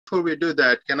before we do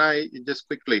that, can I just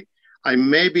quickly, I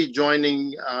may be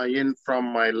joining in from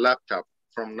my laptop,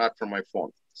 not from my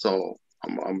phone. So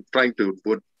I'm trying to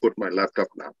put my laptop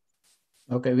now.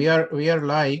 Okay, we are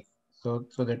live, so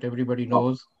that everybody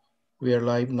knows we are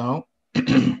live now.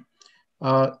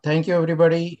 Thank you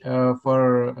everybody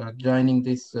for joining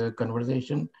this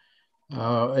conversation.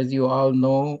 As you all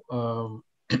know,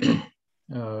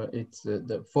 it's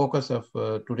the focus of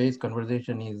today's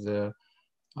conversation is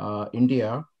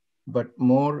India, but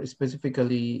more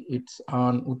specifically, it's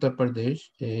on Uttar Pradesh,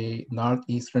 a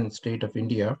northeastern state of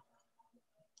India.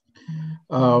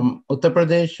 Uttar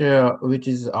Pradesh, which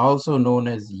is also known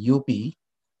as UP,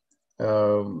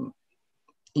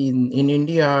 in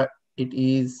India, it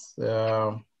is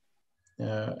a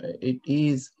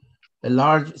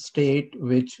large state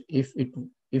which, if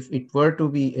it were to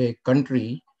be a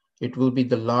country, it will be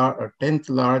the 10th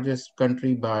largest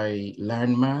country by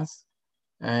landmass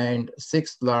and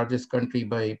 6th largest country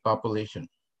by population.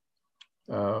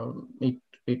 It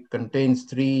contains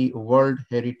 3 World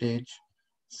Heritage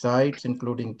sites,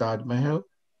 including Taj Mahal.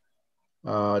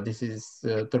 This is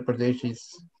Uttar Pradesh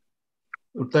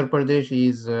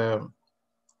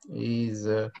is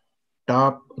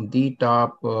top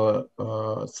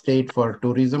state for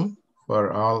tourism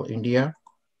for all India,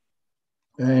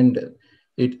 and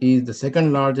it is the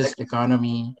 2nd largest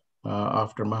economy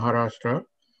after Maharashtra.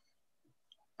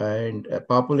 And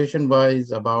population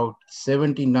wise, about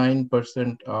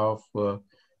 79% of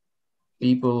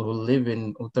people who live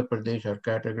in Uttar Pradesh are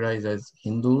categorized as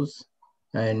Hindus,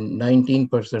 and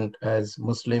 19% as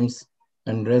Muslims,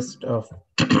 and rest of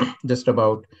just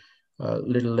about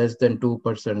little less than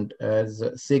 2% as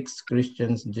Sikhs,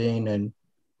 Christians, Jain, and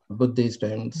Buddhist,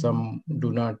 and some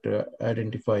do not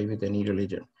identify with any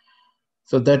religion.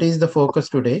 So that is the focus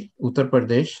today, Uttar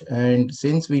Pradesh. And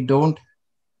since we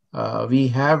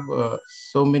have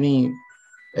so many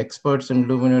experts and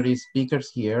luminary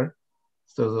speakers here,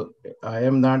 so I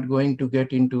am not going to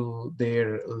get into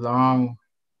their long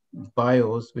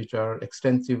bios, which are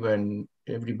extensive and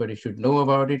everybody should know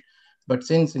about it. But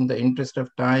since in the interest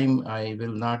of time, I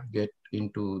will not get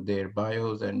into their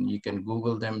bios, and you can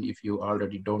Google them if you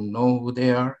already don't know who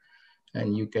they are,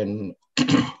 and you can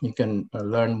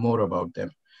learn more about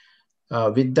them.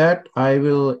 With that, I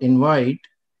will invite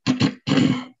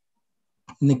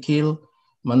Nikhil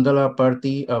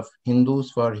Mandalaparthi of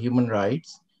Hindus for Human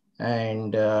Rights,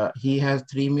 and he has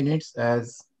 3 minutes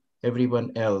as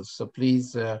everyone else. So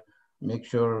please make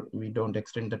sure we don't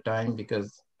extend the time,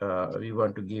 because we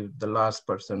want to give the last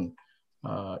person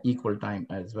equal time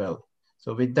as well.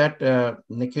 So with that,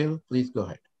 Nikhil, please go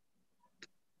ahead.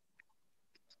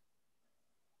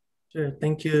 Sure,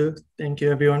 thank you. Thank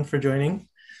you everyone for joining.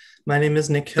 My name is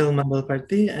Nikhil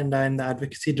Mandalaparthi, and I'm the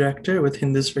Advocacy Director with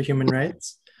Hindus for Human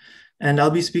Rights. And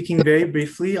I'll be speaking very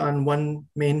briefly on one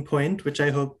main point, which I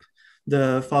hope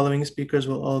the following speakers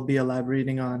will all be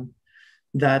elaborating on,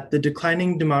 that the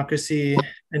declining democracy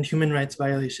and human rights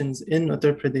violations in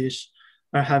Uttar Pradesh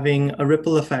are having a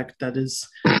ripple effect that is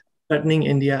threatening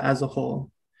India as a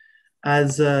whole.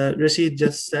 As Rashid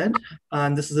just said,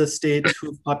 this is a state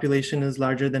whose population is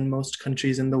larger than most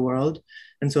countries in the world.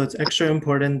 And so it's extra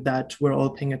important that we're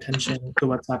all paying attention to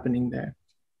what's happening there.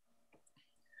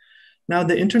 Now,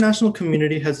 the international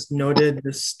community has noted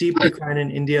the steep decline in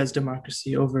India's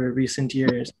democracy over recent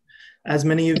years. As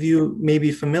many of you may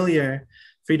be familiar,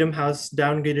 Freedom House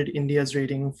downgraded India's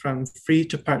rating from free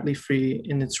to partly free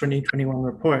in its 2021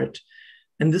 report.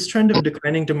 And this trend of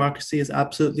declining democracy is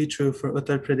absolutely true for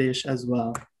Uttar Pradesh as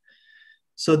well.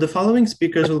 So the following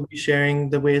speakers will be sharing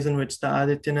the ways in which the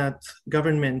Adityanath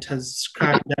government has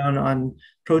cracked down on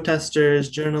protesters,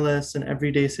 journalists, and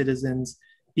everyday citizens,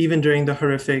 even during the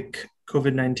horrific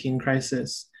COVID-19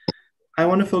 crisis. I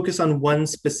want to focus on one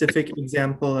specific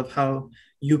example of how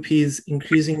UP's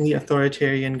increasingly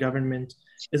authoritarian government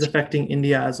is affecting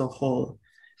India as a whole,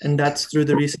 and that's through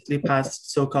the recently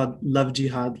passed so-called love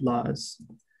jihad laws.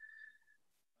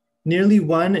 Nearly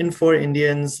 1 in 4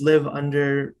 Indians live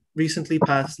under recently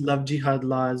passed love jihad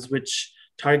laws, which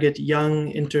target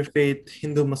young interfaith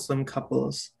Hindu-Muslim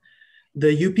couples.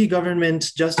 The UP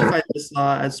government justified this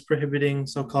law as prohibiting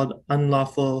so-called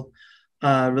unlawful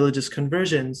religious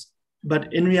conversions,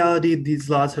 but in reality, these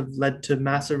laws have led to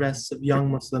mass arrests of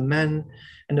young Muslim men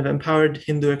and have empowered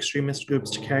Hindu extremist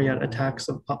groups to carry out attacks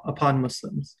upon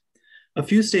Muslims. A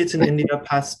few states in India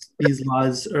passed these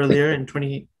laws earlier in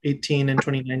 2018 and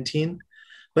 2019,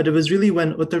 but it was really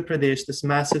when Uttar Pradesh, this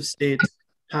massive state,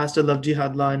 passed a love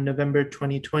jihad law in November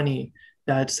 2020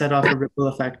 that set off a ripple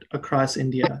effect across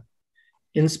India.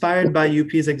 Inspired by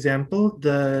UP's example,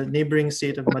 the neighboring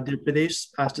state of Madhya Pradesh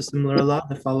passed a similar law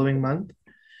the following month.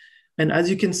 And as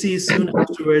you can see, soon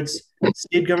afterwards,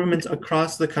 state governments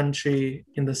across the country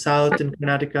in the south in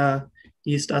Karnataka,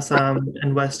 east Assam,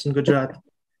 and west in Gujarat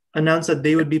announced that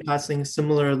they would be passing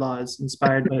similar laws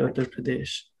inspired by Uttar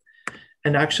Pradesh.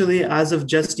 And actually, as of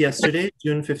just yesterday,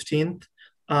 June 15th,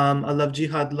 a love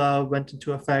jihad law went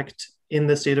into effect in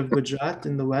the state of Gujarat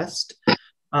in the west.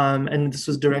 And this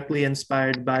was directly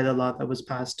inspired by the law that was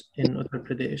passed in Uttar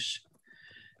Pradesh.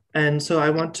 And so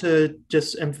I want to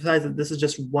just emphasize that this is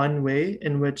just one way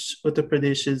in which Uttar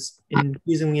Pradesh's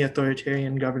increasingly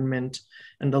authoritarian government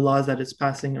and the laws that it's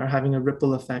passing are having a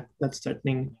ripple effect that's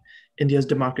threatening India's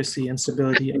democracy and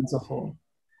stability as a whole.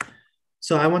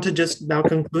 So I want to just now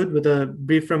conclude with a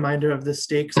brief reminder of the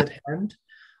stakes at hand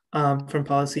from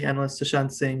policy analyst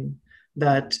Sushant Singh,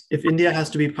 that if India has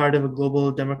to be part of a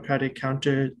global democratic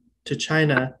counter to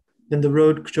China, then the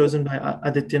road chosen by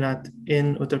Adityanath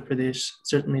in Uttar Pradesh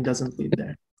certainly doesn't lead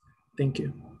there. Thank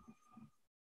you.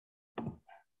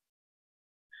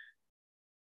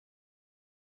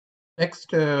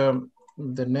 Next,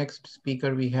 the next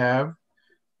speaker we have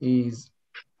is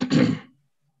in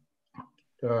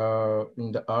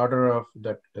the order of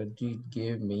that Ajit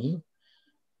gave me.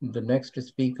 The next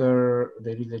speaker,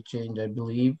 there is a change, I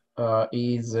believe,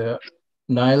 is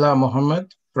Naila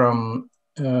Mohammed from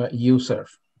USERF.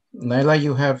 Naila,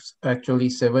 you have actually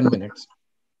 7 minutes.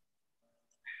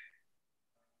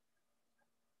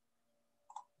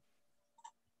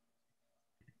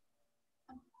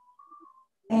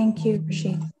 Thank you,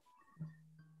 Rashid.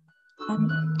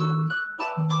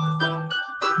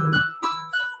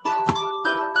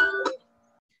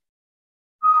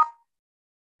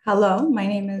 Hello, my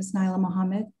name is Naila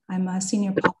Mohammed. I'm a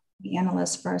senior policy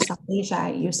analyst for South Asia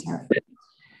at USERF.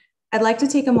 I'd like to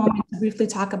take a moment to briefly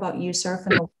talk about USERF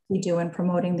and what we do in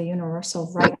promoting the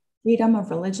universal right, freedom of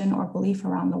religion or belief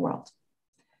around the world.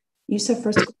 USERF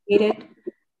was created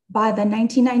by the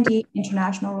 1998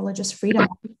 International Religious Freedom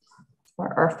Act,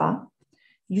 or IRFA.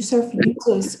 USERF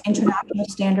uses international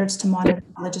standards to monitor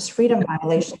religious freedom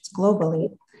violations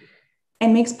globally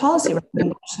and makes policy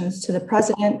recommendations to the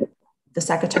President, the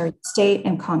Secretary of State,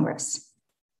 and Congress.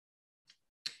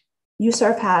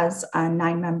 USERF has a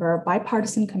 9-member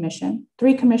bipartisan commission.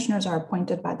 3 commissioners are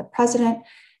appointed by the President,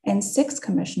 and 6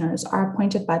 commissioners are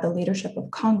appointed by the leadership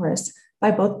of Congress by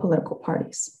both political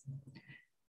parties.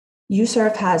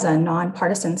 USERF has a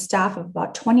nonpartisan staff of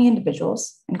about 20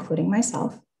 individuals, including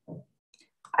myself.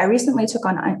 I recently took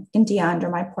on India under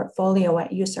my portfolio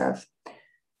at USERF,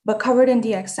 but covered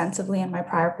India extensively in my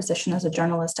prior position as a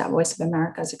journalist at Voice of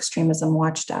America's Extremism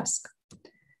Watch Desk.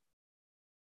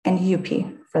 And UP,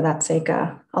 for that sake,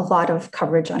 a lot of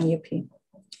coverage on UP.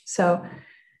 So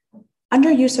under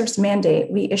USERF's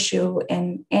mandate, we issue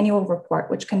an annual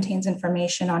report which contains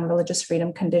information on religious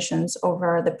freedom conditions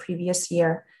over the previous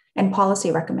year and policy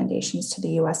recommendations to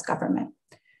the US government.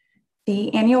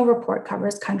 The annual report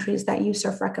covers countries that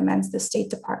USERF recommends the State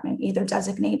Department either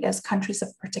designate as countries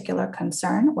of particular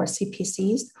concern, or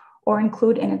CPCs, or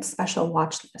include in its special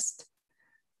watch list.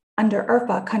 Under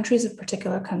IRFA, countries of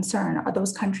particular concern are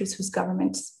those countries whose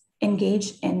governments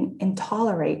engage in and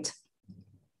tolerate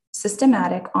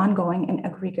systematic, ongoing, and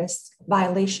egregious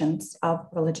violations of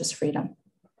religious freedom.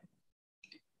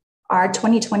 Our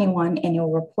 2021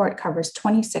 annual report covers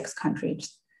 26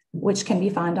 countries, which can be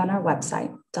found on our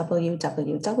website,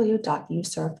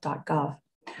 www.userf.gov.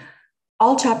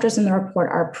 All chapters in the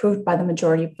report are approved by the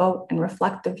majority vote and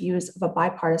reflect the views of a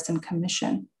bipartisan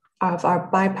commission, of our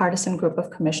bipartisan group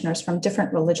of commissioners from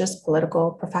different religious,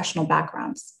 political, professional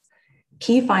backgrounds.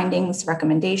 Key findings,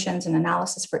 recommendations, and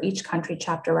analysis for each country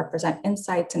chapter represent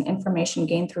insights and information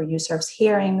gained through USERF's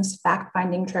hearings,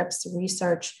 fact-finding trips,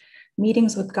 research,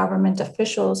 meetings with government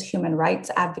officials, human rights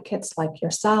advocates like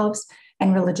yourselves,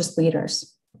 and religious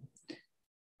leaders.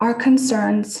 Our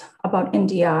concerns about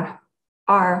India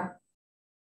are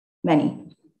many.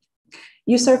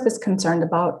 USERF is concerned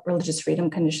about religious freedom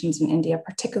conditions in India,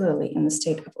 particularly in the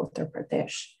state of Uttar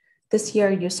Pradesh. This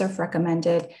year, USERF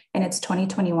recommended in its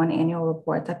 2021 annual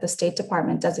report that the State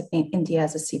Department designate India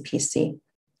as a CPC.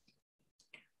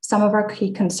 Some of our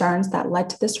key concerns that led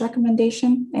to this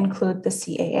recommendation include the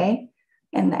CAA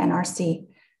and the NRC.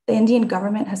 The Indian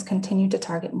government has continued to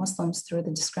target Muslims through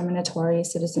the Discriminatory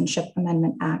Citizenship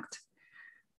Amendment Act.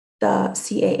 The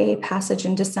CAA passage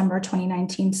in December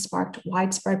 2019 sparked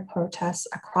widespread protests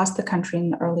across the country in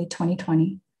the early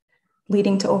 2020,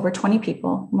 leading to over 20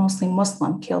 people, mostly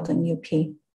Muslim, killed in UP.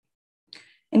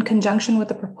 In conjunction with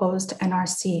the proposed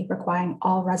NRC requiring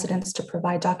all residents to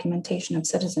provide documentation of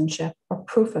citizenship or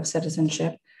proof of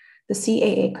citizenship, the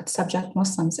CAA could subject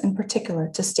Muslims in particular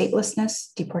to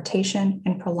statelessness, deportation,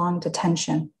 and prolonged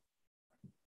detention.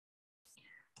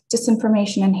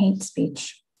 disinformation and hate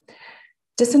speech.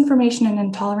 Disinformation and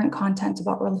intolerant content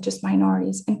about religious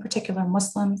minorities, in particular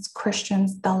Muslims,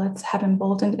 Christians, Dalits, have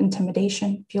emboldened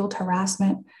intimidation, fueled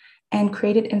harassment, and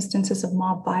created instances of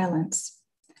mob violence.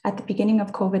 At the beginning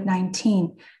of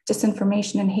COVID-19,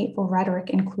 disinformation and hateful rhetoric,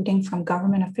 including from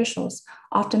government officials,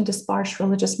 often disparaged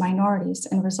religious minorities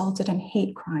and resulted in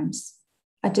hate crimes.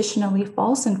 Additionally,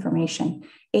 false information,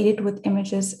 aided with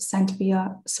images sent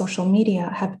via social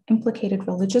media, have implicated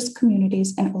religious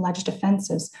communities in alleged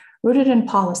offenses rooted in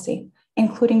policy,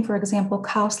 including, for example,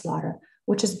 cow slaughter,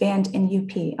 which is banned in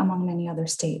UP, among many other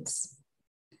states.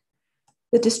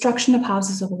 The destruction of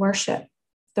houses of worship,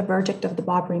 the verdict of the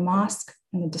Babri Mosque,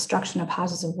 and the destruction of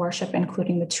houses of worship,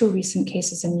 including the two recent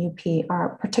cases in UP,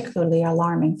 are particularly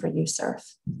alarming for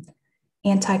USCIRF.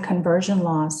 Anti-conversion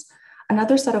laws,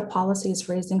 another set of policies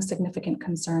raising significant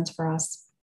concerns for us.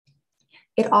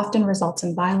 It often results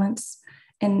in violence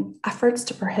and efforts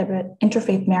to prohibit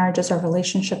interfaith marriages or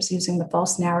relationships using the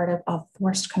false narrative of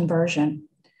forced conversion.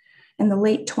 In the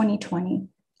late 2020,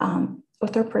 Uttar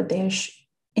Pradesh,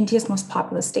 India's most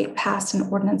populous state, passed an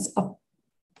ordinance of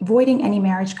avoiding any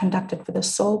marriage conducted for the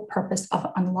sole purpose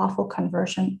of unlawful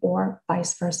conversion or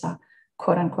vice versa,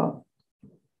 quote unquote.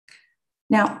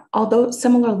 Now, although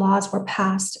similar laws were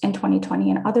passed in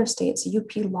 2020 in other states,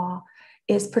 UP law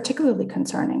is particularly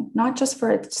concerning, not just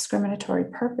for its discriminatory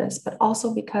purpose, but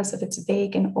also because of its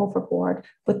vague and overboard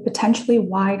with potentially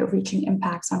wide-reaching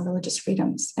impacts on religious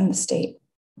freedoms in the state.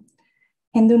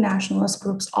 Hindu nationalist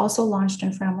groups also launched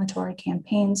inflammatory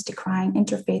campaigns decrying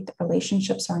interfaith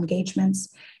relationships or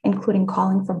engagements, including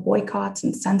calling for boycotts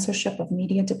and censorship of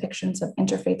media depictions of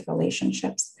interfaith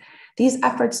relationships. These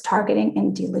efforts targeting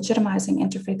and delegitimizing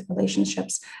interfaith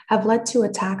relationships have led to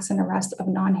attacks and arrests of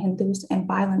non-Hindus and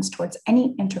violence towards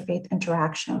any interfaith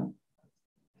interaction.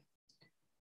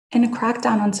 In a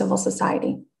crackdown on civil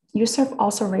society, USCIRF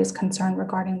also raised concern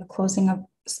regarding the closing of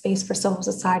space for civil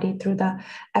society through the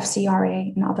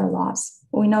FCRA and other laws.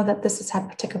 We know that this has had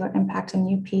particular impact in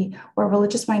UP, where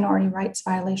religious minority rights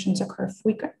violations occur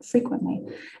frequently,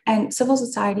 and civil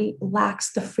society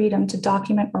lacks the freedom to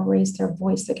document or raise their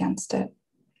voice against it.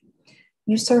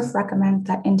 USCIRF recommends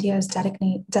that India is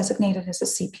designated as a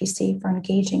CPC for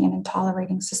engaging in and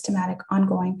tolerating systematic,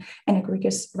 ongoing, and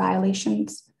egregious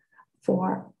violations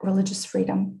for religious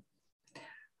freedom.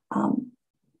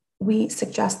 We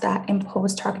suggest that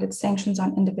impose targeted sanctions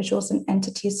on individuals and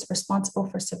entities responsible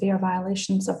for severe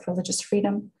violations of religious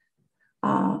freedom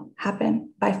happen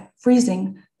by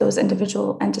freezing those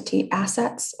individual entity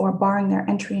assets or barring their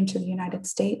entry into the United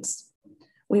States.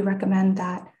 We recommend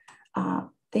that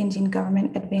the Indian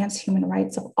government advance human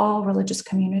rights of all religious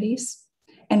communities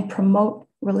and promote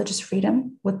religious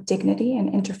freedom with dignity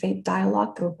and interfaith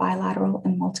dialogue through bilateral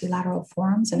and multilateral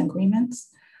forums and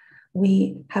agreements.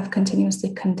 We have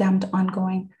continuously condemned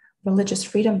ongoing religious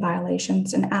freedom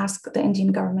violations and ask the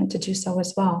Indian government to do so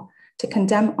as well, to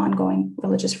condemn ongoing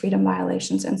religious freedom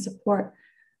violations and support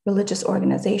religious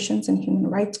organizations and human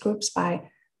rights groups by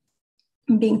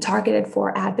being targeted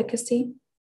for advocacy.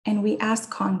 And we ask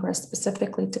Congress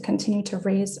specifically to continue to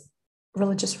raise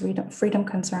religious freedom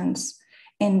concerns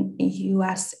in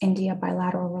US-India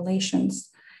bilateral relations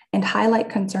and highlight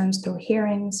concerns through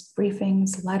hearings,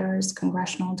 briefings, letters,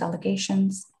 congressional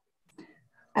delegations.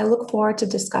 I look forward to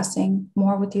discussing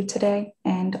more with you today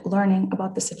and learning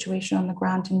about the situation on the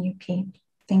ground in UP.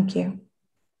 Thank you.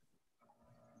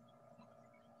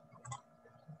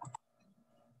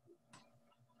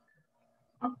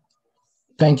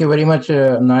 Thank you very much,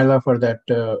 Naila, for that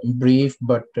brief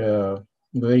but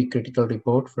very critical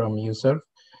report from USCIRF.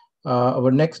 Our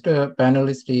next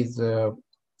panelist is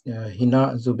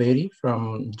Hina Zubairi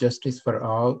from Justice for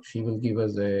All. She will give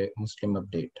us a Muslim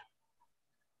update.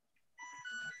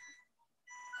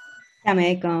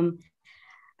 Assalamu alaikum.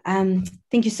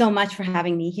 Thank you so much for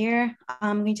having me here.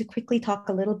 I'm going to quickly talk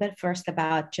a little bit first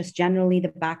about just generally the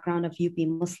background of UP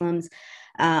Muslims,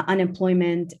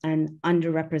 unemployment and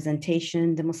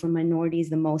underrepresentation. The Muslim minority is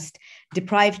the most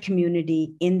deprived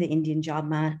community in the Indian job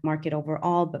market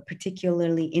overall, but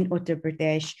particularly in Uttar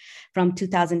Pradesh. From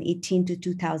 2018 to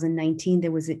 2019,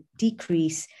 there was a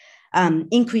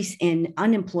increase in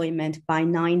unemployment by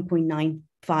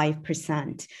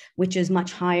 9.95%, which is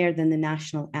much higher than the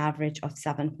national average of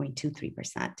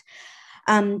 7.23%.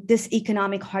 This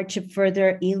economic hardship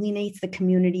further alienates the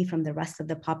community from the rest of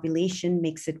the population,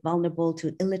 makes it vulnerable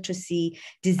to illiteracy,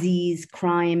 disease,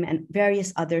 crime, and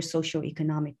various other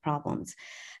socioeconomic problems.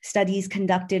 Studies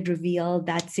conducted reveal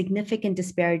that significant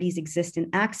disparities exist in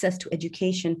access to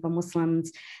education for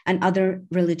Muslims and other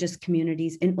religious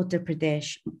communities in Uttar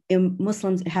Pradesh.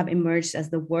 Muslims have emerged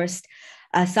as the worst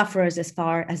sufferers as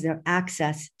far as their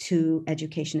access to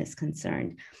education is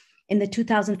concerned. In the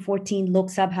 2014 Lok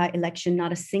Sabha election,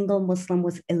 not a single Muslim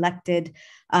was elected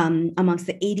amongst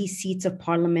the 80 seats of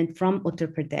parliament from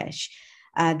Uttar Pradesh.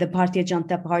 The Bharatiya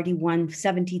Janata Party won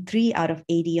 73 out of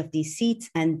 80 of these seats,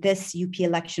 and this UP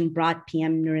election brought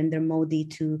PM Narendra Modi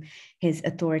to his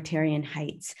authoritarian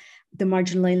heights. The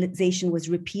marginalization was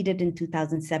repeated in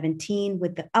 2017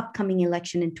 with the upcoming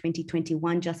election in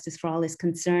 2021. Justice for All is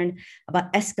concerned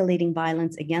about escalating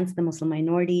violence against the Muslim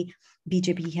minority.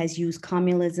 BJP has used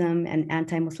communalism and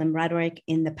anti-Muslim rhetoric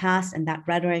in the past, and that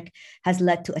rhetoric has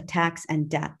led to attacks and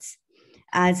deaths.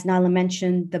 As Nala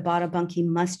mentioned, the Barabanki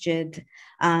Masjid,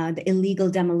 the illegal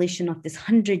demolition of this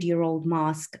 100-year-old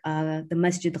mosque, the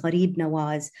Masjid Gharib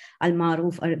Nawaz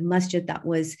Al-Maruf, a masjid that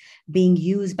was being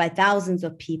used by thousands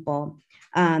of people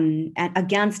and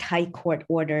against high court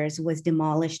orders, was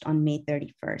demolished on May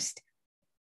 31st.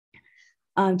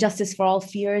 Justice for All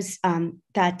fears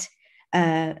that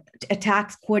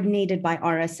attacks coordinated by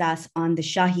RSS on the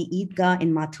Shahi Eidgah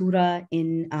in Mathura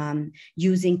in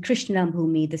using Krishna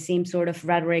Bhumi, the same sort of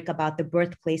rhetoric about the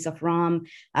birthplace of Ram,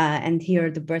 and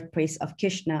here the birthplace of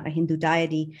Krishna, a Hindu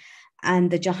deity, and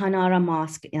the Jahanara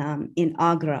Mosque in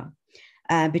Agra.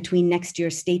 Between next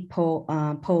year's state polls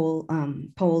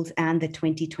and the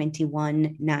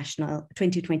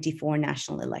 2024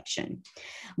 national election.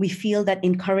 We feel that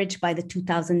encouraged by the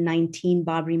 2019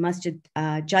 Babri Masjid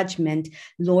judgment,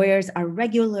 lawyers are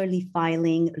regularly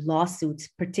filing lawsuits,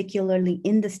 particularly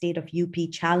in the state of UP,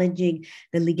 challenging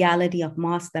the legality of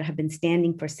mosques that have been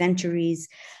standing for centuries.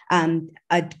 A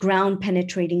ground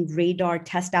penetrating radar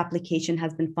test application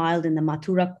has been filed in the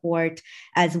Mathura court,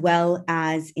 as well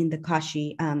as in the Kashi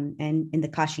and in the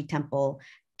Kashi temple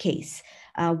case.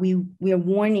 We are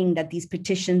warning that these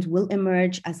petitions will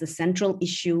emerge as the central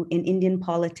issue in Indian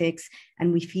politics,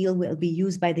 and we feel will be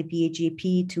used by the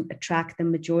BJP to attract the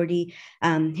majority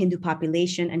Hindu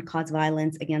population and cause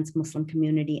violence against Muslim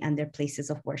community and their places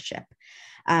of worship.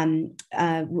 Looking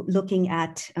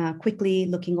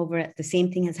over at the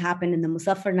same thing has happened in the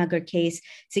Muzaffarnagar case.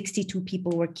 62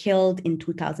 people were killed in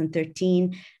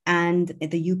 2013, and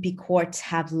the UP courts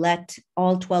have let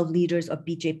all 12 leaders of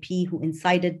BJP who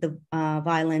incited the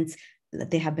violence,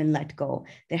 they have been let go.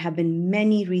 There have been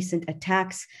many recent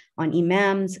attacks on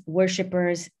imams,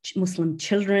 worshippers, Muslim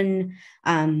children,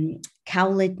 cow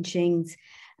lynchings,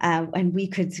 and we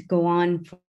could go on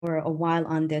for a while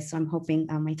on this. So I'm hoping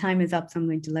my time is up, so I'm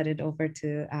going to let it over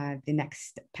to the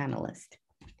next panelist.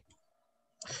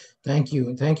 Thank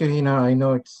you, Hina. I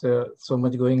know it's so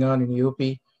much going on in UP,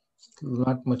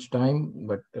 not much time,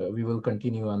 but we will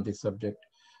continue on this subject.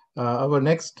 Our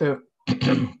next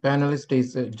panelist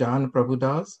is John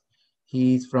Prabhudas.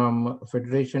 He is from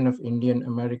Federation of Indian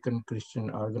American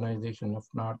Christian Organization of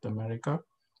North America.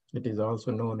 It is also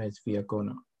known as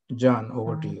FIACONA. John,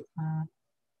 over to you.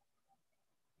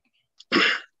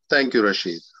 Thank you,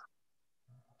 Rashid.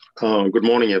 Good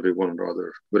morning, everyone,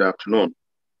 rather. Good afternoon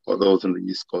for those on the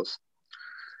East Coast.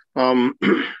 I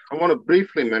want to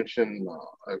briefly mention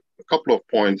a couple of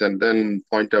points and then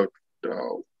point out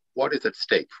what is at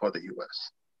stake for the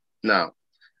US. Now,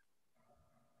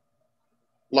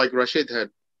 like Rashid had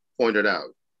pointed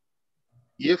out,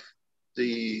 if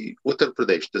the Uttar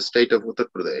Pradesh, the state of Uttar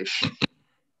Pradesh,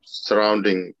 around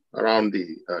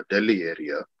the Delhi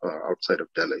area, outside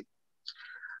of Delhi,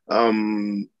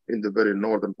 in the very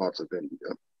northern parts of India,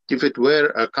 if it were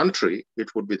a country,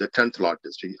 it would be the 10th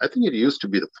largest. I think it used to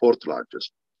be the 4th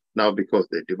largest. Now, because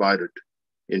they divided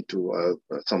into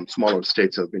some smaller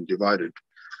states have been divided.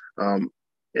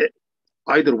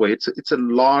 Either way, it's a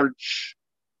large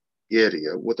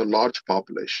area with a large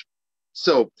population.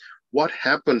 So what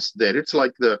happens there? It's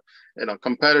like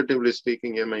comparatively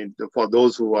speaking, I mean, for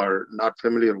those who are not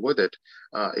familiar with it,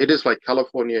 it is like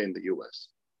California in the US.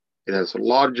 It has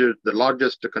the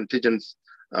largest contingents.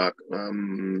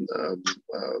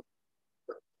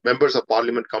 Members of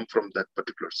parliament come from that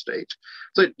particular state.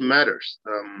 So it matters.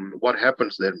 What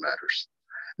happens there matters.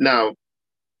 Now,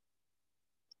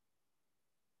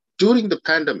 during the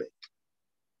pandemic,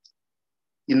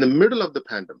 in the middle of the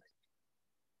pandemic,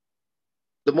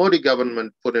 the Modi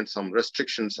government put in some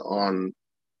restrictions on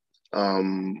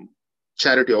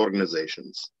charity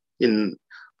organizations in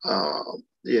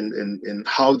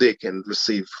how they can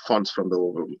receive funds from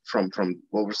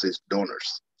overseas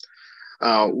donors.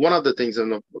 One of the things,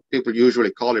 and people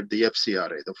usually call it the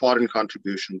FCRA, the Foreign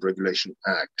Contribution Regulation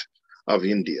Act of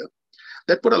India,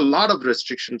 that put a lot of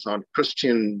restrictions on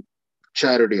Christian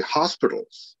charity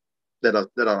hospitals that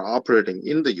are operating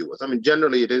in the U.S. I mean,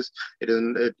 generally it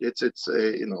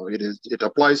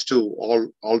applies to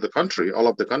all of the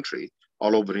country,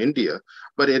 all over India,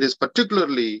 but it is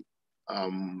particularly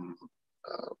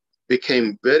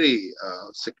became very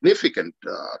significant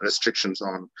restrictions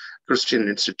on Christian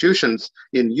institutions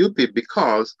in UP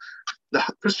because the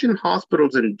Christian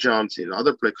hospitals in Jhansi, in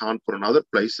other places, Kanpur and other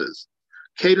places,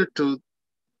 cater to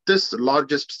this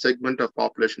largest segment of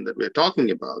population that we're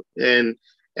talking about. And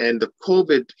the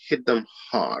COVID hit them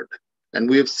hard. And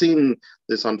we have seen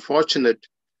this unfortunate,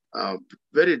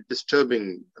 very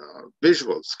disturbing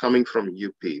visuals coming from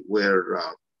UP where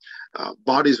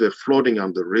bodies were floating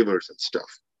on the rivers and stuff.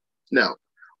 Now,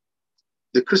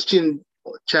 the Christian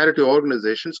charity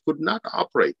organizations could not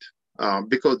operate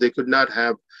because they could not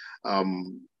have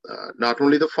not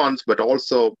only the funds, but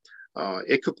also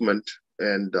equipment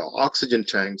and oxygen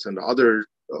tanks and other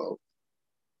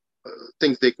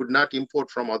things they could not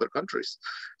import from other countries.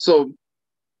 So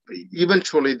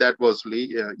eventually that was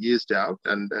eased out,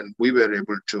 and we were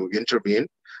able to intervene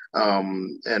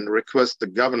and request the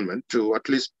government to at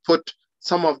least put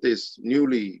some of these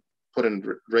newly put in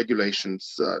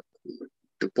regulations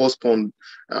to postpone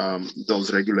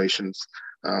those regulations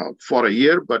for a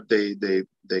year, but they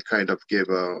kind of gave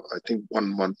I think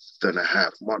 1 month and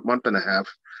a half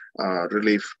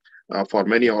relief for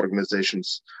many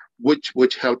organizations,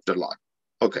 which helped a lot.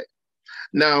 Okay,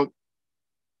 now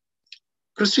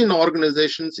Christian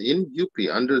organizations in UP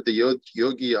under the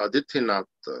Yogi Adityanath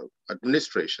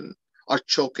administration are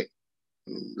choking,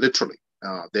 literally.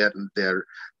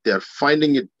 They're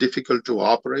finding it difficult to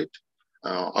operate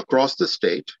across the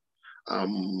state,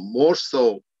 more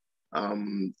so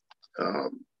in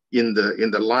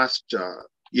the last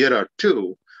year or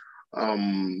two,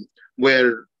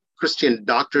 where Christian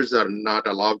doctors are not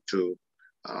allowed to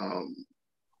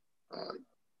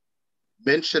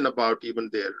mention about even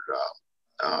their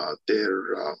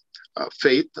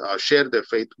faith, share their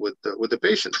faith with the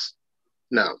patients.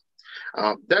 Now,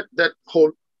 that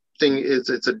whole thing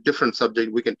it's a different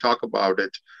subject. We can talk about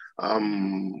it,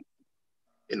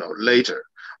 later.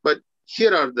 But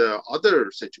here are the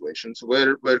other situations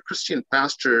where Christian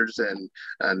pastors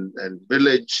and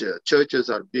village churches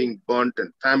are being burnt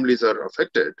and families are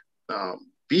affected,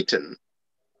 beaten,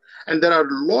 and there are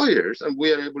lawyers, and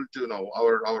we are able to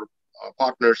our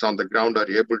partners on the ground are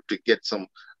able to get some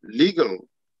legal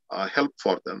help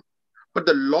for them. But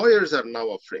the lawyers are now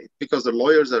afraid because the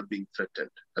lawyers are being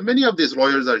threatened. And many of these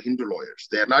lawyers are Hindu lawyers.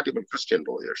 They are not even Christian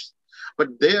lawyers.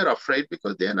 But they are afraid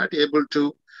because they are not able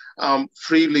to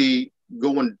freely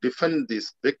go and defend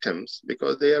these victims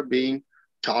because they are being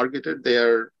targeted. They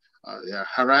are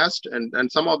harassed,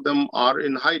 and some of them are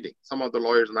in hiding. Some of the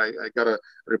lawyers, and I got a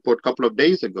report a couple of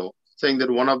days ago saying that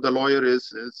one of the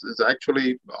lawyers is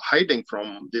actually hiding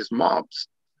from these mobs,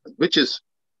 which is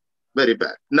very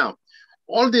bad. Now,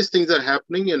 all these things are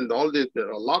happening, and there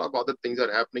are a lot of other things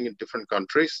are happening in different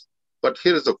countries. But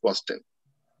here is the question: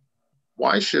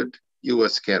 why should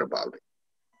U.S. care about it?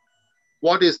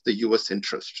 What is the U.S.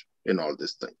 interest in all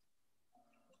this thing?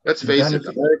 Let's face it,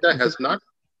 America has not.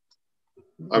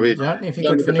 John, if you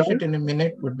could finish it in a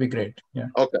minute, would be great. Yeah.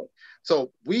 Okay.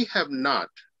 So we have not.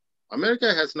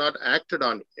 America has not acted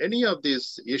on any of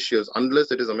these issues unless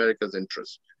it is America's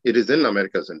interest. It is in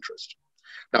America's interest.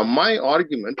 Now, my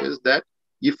argument is that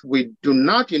if we do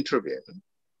not intervene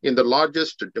in the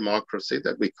largest democracy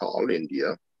that we call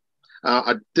India,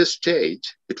 at this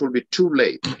stage, it will be too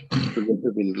late to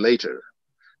intervene later.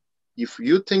 If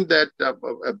you think that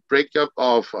a breakup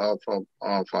of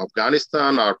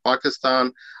Afghanistan or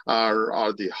Pakistan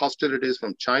or the hostilities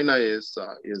from China is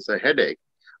a headache,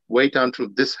 wait until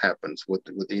this happens with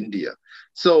India.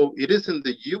 So it is in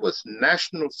the U.S.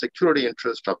 national security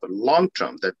interest of the long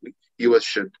term that the U.S.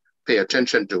 should pay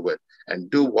attention to it and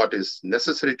do what is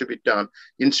necessary to be done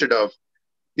instead of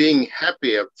feeling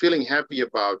happy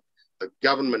about the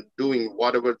government doing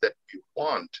whatever that we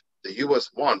want. The U.S.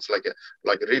 wants, like a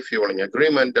refueling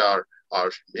agreement or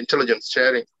intelligence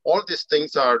sharing. All these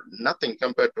things are nothing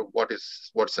compared to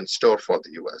what's in store for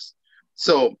the U.S.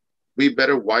 So we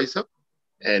better wise up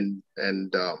and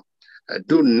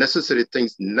do necessary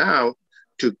things now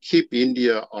to keep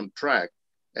India on track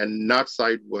and not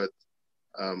side with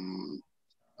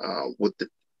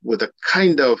a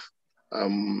kind of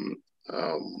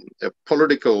a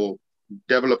political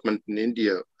development in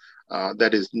India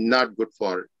that is not good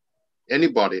for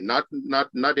anybody, not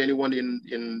anyone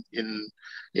in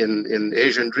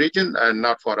Asian region, and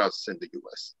not for us in the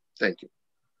US. Thank you.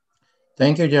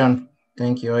 Thank you, John.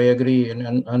 Thank you. I agree.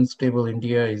 An unstable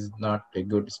India is not a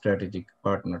good strategic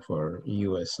partner for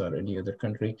US or any other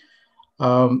country.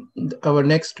 Our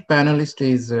next panelist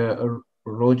is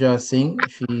Roja Singh.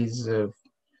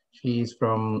 She is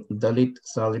from Dalit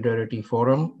Solidarity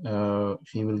Forum.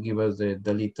 She will give us a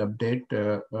Dalit update.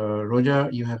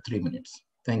 Roja, you have 3 minutes.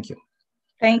 Thank you.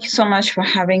 Thank you so much for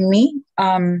having me.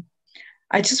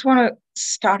 I just want to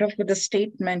start off with a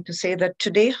statement to say that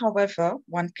today, however,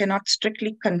 one cannot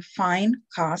strictly confine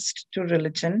caste to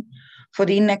religion, for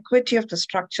the inequity of the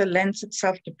structure lends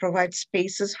itself to provide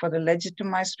spaces for the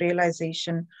legitimized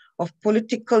realization of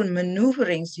political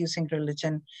maneuverings using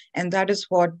religion. And that is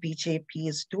what BJP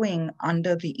is doing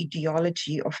under the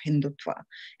ideology of Hindutva.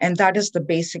 And that is the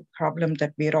basic problem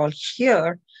that we're all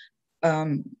here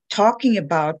talking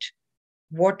about.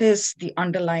 What is the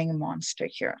underlying monster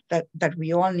here that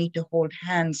we all need to hold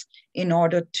hands in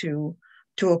order to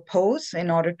oppose, in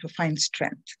order to find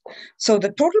strength? So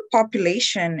the total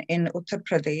population in Uttar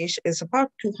Pradesh is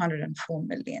about 204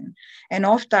 million. And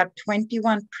of that,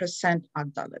 21% are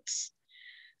Dalits.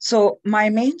 So my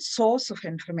main source of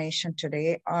information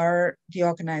today are the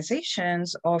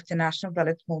organizations of the National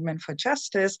Dalit Movement for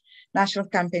Justice, National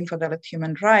Campaign for Dalit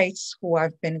Human Rights, who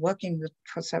I've been working with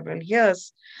for several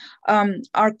years,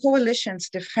 are coalitions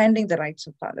defending the rights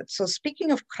of Dalits. So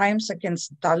speaking of crimes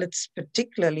against Dalits,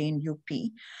 particularly in UP,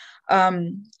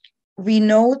 we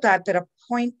know that there are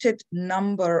appointed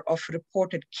number of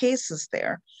reported cases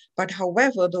there, but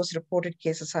however, those reported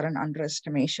cases are an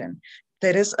underestimation.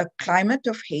 There is a climate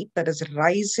of hate that is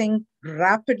rising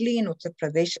rapidly in Uttar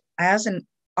Pradesh as in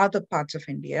other parts of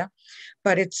India,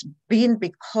 but it's been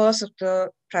because of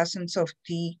the presence of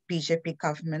the BJP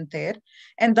government there,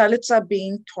 and Dalits are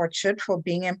being tortured for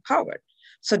being empowered.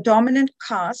 So dominant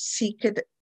castes seek it,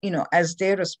 as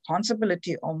their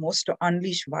responsibility almost to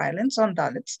unleash violence on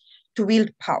Dalits to wield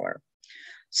power.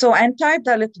 So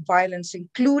anti-Dalit violence,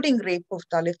 including rape of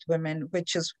Dalit women,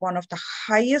 which is one of the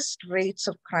highest rates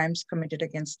of crimes committed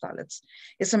against Dalits,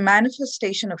 is a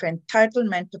manifestation of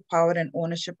entitlement to power and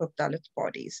ownership of Dalit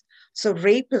bodies. So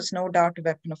rape is no doubt a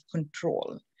weapon of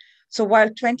control. So while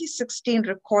 2016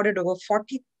 recorded over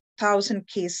 40,000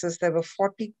 cases, there were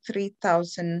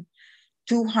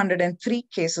 43,203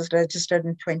 cases registered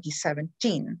in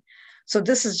 2017. So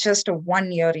this is just a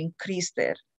 1-year increase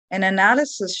there. An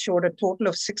analysis showed a total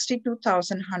of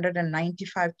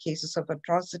 62,195 cases of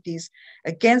atrocities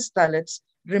against Dalits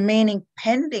remaining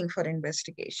pending for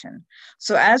investigation.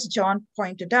 So as John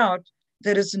pointed out,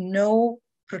 there is no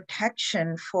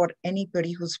protection for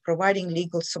anybody who's providing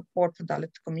legal support for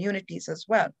Dalit communities as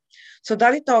well. So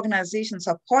Dalit organizations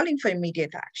are calling for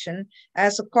immediate action,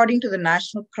 as according to the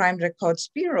National Crime Records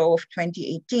Bureau of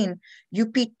 2018,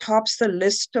 UP tops the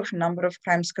list of number of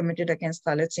crimes committed against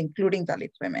Dalits, including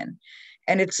Dalit women.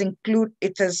 And it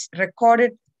has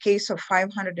recorded case of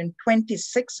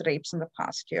 526 rapes in the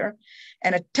past year,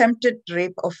 an attempted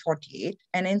rape of 48,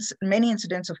 and many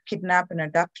incidents of kidnap and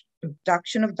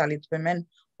abduction of Dalit women,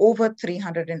 over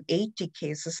 380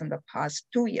 cases in the past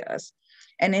 2 years,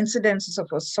 and incidences of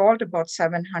assault about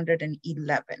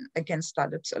 711 against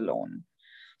Dalits alone.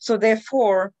 So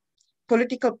therefore,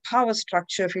 political power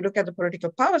structure, if you look at the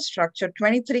political power structure, of the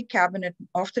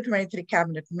 23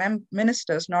 cabinet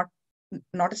ministers, not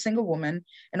a single woman,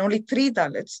 and only 3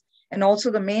 Dalits, and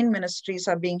also the main ministries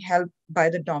are being held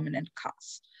by the dominant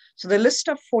caste. So the list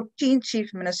of 14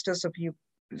 chief ministers of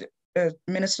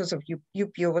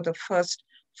UP over the first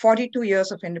 42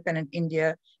 years of independent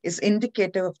India is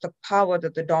indicative of the power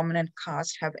that the dominant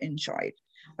caste have enjoyed,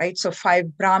 right? So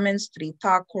 5 Brahmins, 3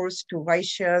 Thakurs, 2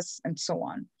 Vaishyas, and so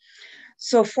on.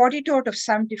 So 42 out of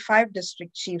 75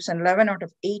 district chiefs and 11 out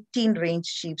of 18 range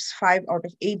chiefs, 5 out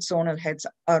of 8 zonal heads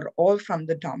are all from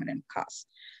the dominant caste.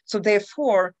 So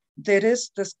therefore, there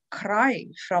is this cry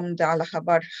from the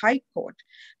Allahabad High Court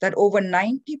that over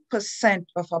 90%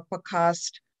 of upper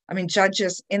caste,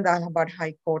 judges in the Allahabad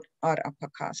High Court are upper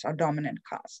caste, are dominant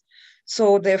caste.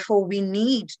 So therefore, we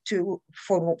need to,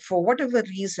 for whatever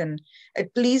reason,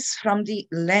 at least from the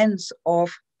lens of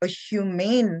a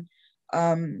humane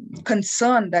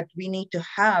concern that we need to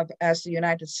have as the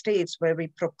United States, where we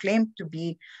proclaim to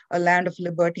be a land of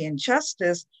liberty and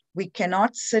justice, we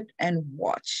cannot sit and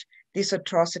watch these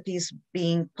atrocities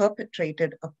being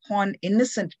perpetrated upon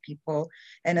innocent people,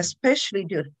 and especially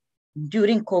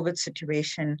during COVID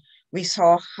situation, we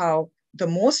saw how the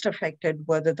most affected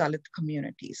were the Dalit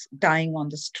communities dying on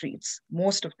the streets.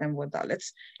 Most of them were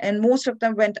Dalits, and most of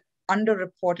them went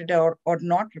underreported or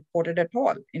not reported at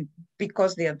all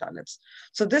because they are Dalits.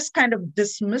 So this kind of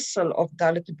dismissal of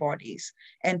Dalit bodies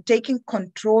and taking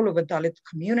control over Dalit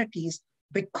communities,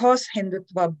 because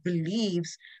Hindutva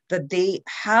believes that they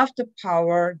have the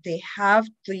power, they have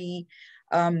the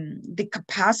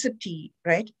capacity,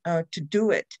 right, to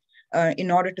do it.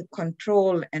 in order to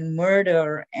control and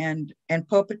murder and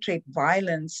perpetrate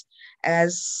violence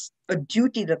as a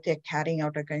duty that they're carrying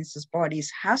out against these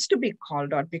bodies has to be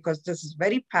called out, because this is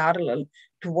very parallel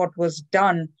to what was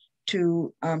done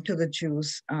to the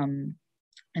Jews in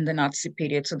the Nazi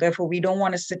period. So therefore, we don't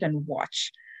want to sit and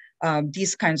watch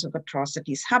these kinds of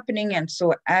atrocities happening. And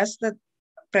so as the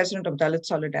president of Dalit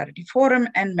Solidarity Forum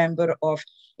and member of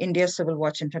India Civil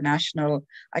Watch International,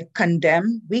 we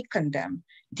condemn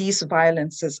these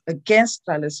violences against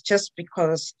Dalits, just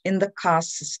because in the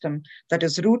caste system that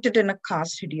is rooted in a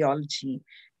caste ideology,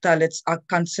 Dalits are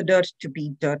considered to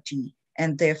be dirty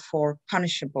and therefore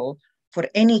punishable for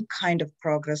any kind of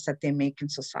progress that they make in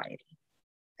society.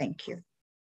 Thank you.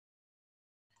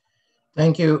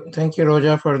 Thank you,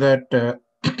 Roja, for that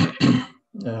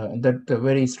that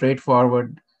very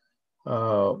straightforward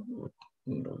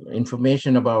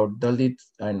information about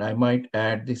Dalits. And I might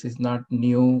add, this is not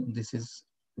new. This is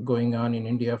going on in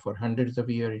India for hundreds of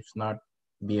years, if not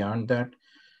beyond that.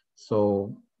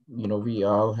 So, we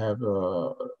all have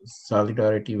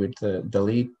solidarity with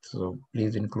Dalit. So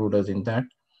please include us in that.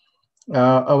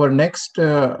 Our next,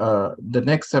 the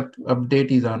next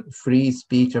update is on free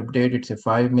speech update. It's a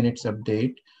 5 minutes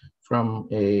update from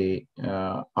a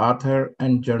author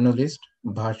and journalist,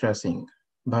 Bhasha Singh.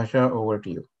 Bhasha, over to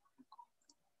you.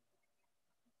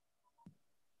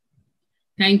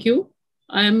 Thank you.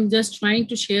 I'm just trying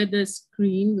to share the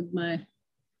screen with my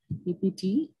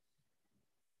PPT.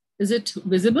 Is it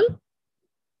visible?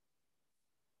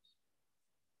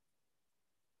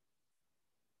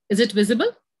 Is it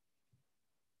visible?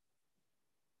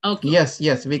 Okay.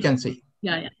 Yes, we can see.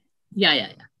 Yeah.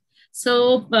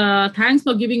 So thanks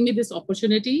for giving me this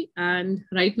opportunity. And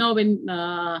right now when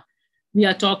we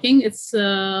are talking, it's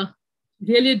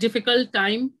really a difficult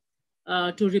time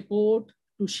to report,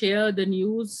 to share the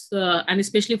news, and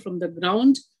especially from the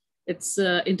ground. It's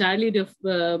entirely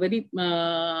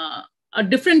a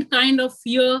different kind of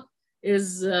fear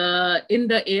is in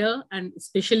the air, and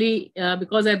especially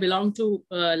because I belong to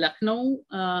Lucknow,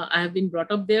 I have been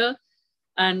brought up there,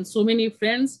 and so many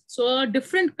friends. So a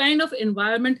different kind of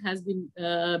environment has been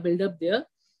built up there.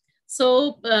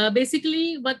 So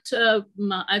basically what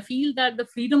I feel that the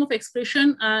freedom of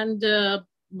expression and the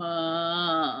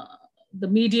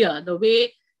media, the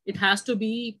way it has to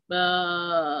be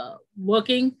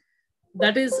working,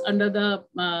 that is under the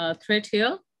threat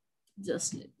here.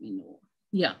 Just let me know.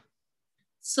 Yeah.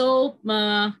 So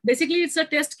basically it's a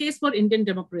test case for Indian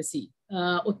democracy.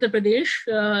 Uttar Pradesh,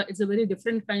 it's a very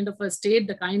different kind of a state,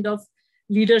 the kind of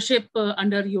leadership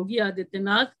under Yogi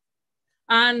Adityanath.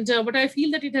 And what I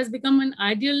feel that it has become an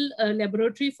ideal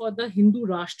laboratory for the Hindu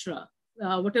Rashtra.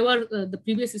 Whatever the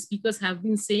previous speakers have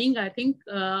been saying, I think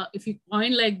if you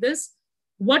coin like this,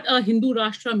 what a Hindu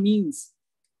Rashtra means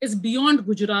is beyond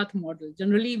Gujarat model.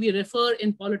 Generally, we refer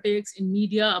in politics, in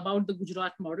media about the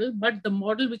Gujarat model, but the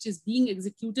model which is being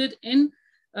executed in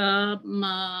Uttar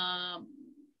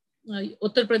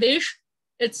Pradesh,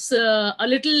 it's a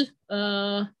little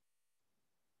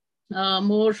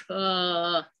more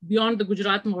beyond the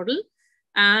Gujarat model.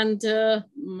 And the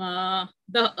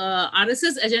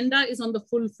RSS agenda is on the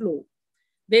full flow.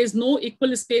 There is no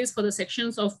equal space for the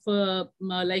sections of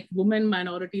like women,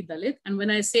 minority, Dalit. And when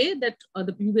I say that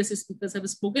the previous speakers have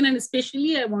spoken, and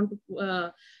especially I want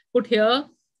to put here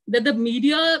that the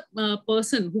media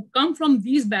person who come from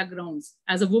these backgrounds,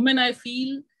 as a woman, I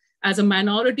feel, as a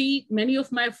minority, many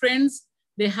of my friends,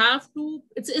 they have to,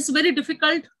 it's very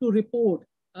difficult to report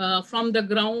from the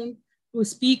ground, to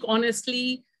speak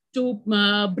honestly, to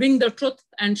bring the truth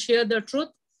and share the truth.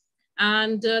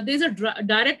 And there's a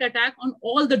direct attack on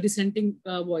all the dissenting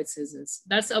voices.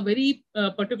 That's a very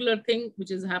particular thing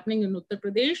which is happening in Uttar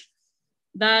Pradesh,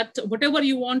 that whatever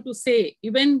you want to say,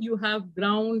 even you have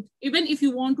ground, even if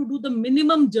you want to do the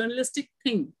minimum journalistic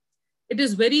thing, it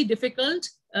is very difficult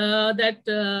that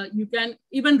you can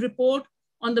even report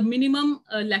on the minimum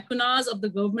lacunas of the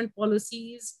government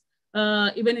policies,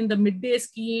 even in the midday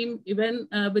scheme, even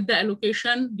with the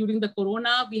allocation during the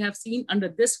corona, we have seen under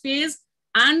this phase.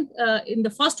 And in the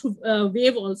first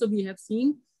wave also, we have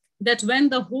seen that when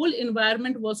the whole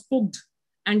environment was cooked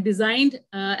and designed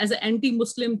as an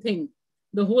anti-Muslim thing,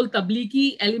 the whole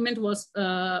Tablighi element was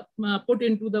put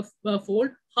into the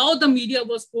fold, how the media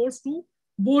was forced to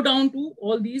bow down to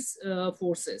all these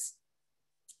forces.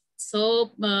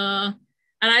 So, and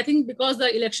I think because the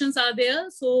elections are there,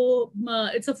 so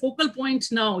it's a focal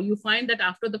point now. You find that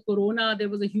after the corona, there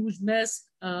was a huge mess.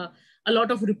 A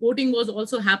lot of reporting was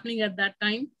also happening at that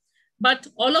time. But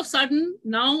all of a sudden,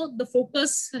 now the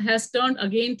focus has turned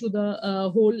again to the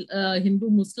whole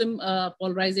Hindu-Muslim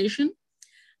polarization.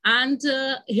 And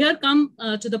here come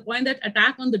to the point that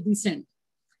attack on the dissent.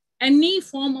 Any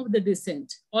form of the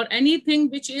dissent or anything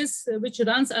which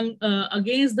runs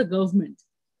against the government.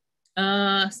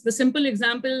 The simple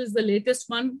example is the latest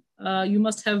one. You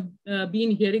must have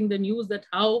been hearing the news that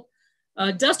how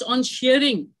just on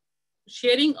sharing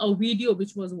a video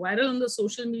which was viral on the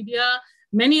social media,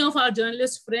 many of our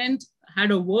journalist friends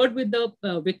had a word with the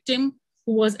victim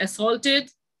who was assaulted.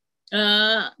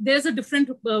 There's a different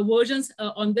versions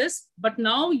on this, but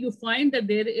now you find that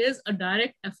there is a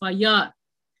direct FIR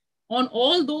on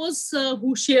all those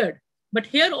who shared. But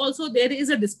here also there is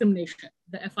a discrimination.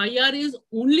 The FIR is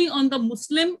only on the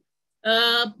Muslim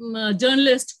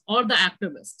journalist or the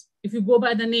activist, if you go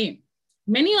by the name.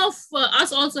 Many of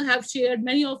us also have shared,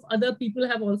 many of other people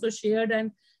have also shared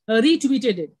and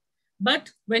retweeted it. But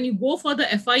when you go for the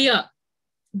FIR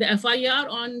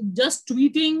on just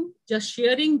tweeting, just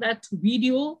sharing that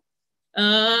video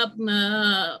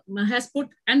has put,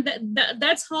 and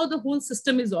that's how the whole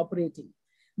system is operating.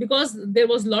 Because there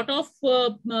was a lot of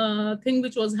thing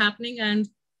which was happening. And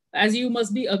as you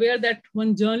must be aware that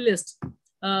one journalist,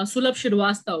 Sulabh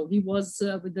Shrivastava, he was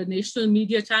with the national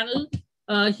media channel.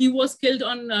 He was killed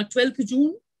on 12th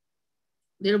June.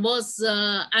 There was,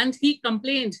 and he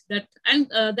complained that, and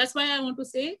that's why I want to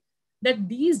say that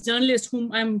these journalists,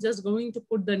 whom I'm just going to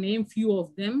put the name, few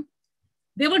of them,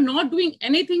 they were not doing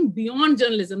anything beyond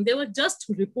journalism. They were just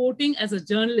reporting as a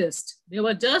journalist. They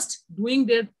were just doing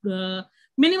their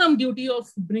minimum duty of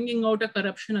bringing out a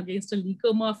corruption against a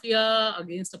liquor mafia,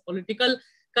 against a political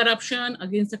corruption,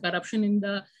 against the corruption in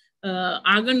the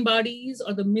Anganwadis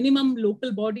or the minimum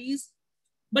local bodies.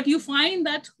 But you find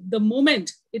that the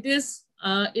moment it is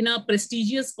in a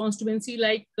prestigious constituency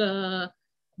like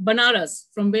Banaras,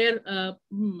 from where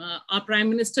our Prime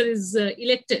Minister is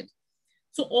elected.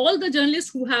 So all the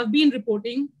journalists who have been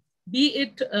reporting, be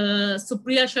it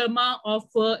Supriya Sharma of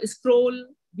Scroll,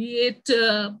 be it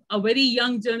a very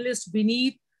young journalist,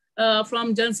 Vineet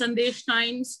from Jan Sandesh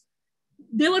Times,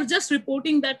 they were just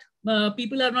reporting that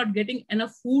people are not getting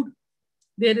enough food.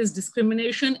 There is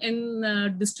discrimination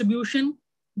in distribution.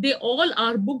 They all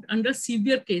are booked under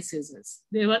severe cases.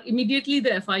 They were immediately,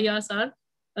 the FIRs are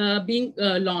being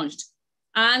launched.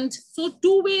 And so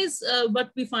two ways,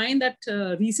 but we find that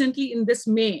recently in this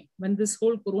May, when this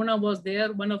whole corona was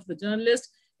there, one of the journalists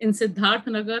in Siddharth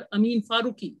Nagar, Amin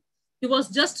Farooqi, he was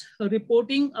just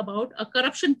reporting about a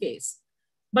corruption case.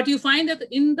 But you find that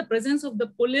in the presence of the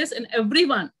police and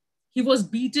everyone, he was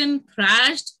beaten,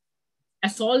 thrashed,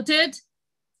 assaulted,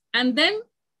 and then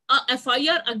a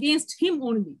FIR against him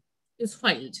only is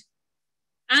filed.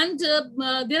 And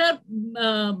there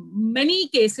are many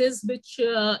cases which,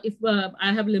 if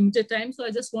I have limited time, so I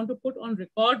just want to put on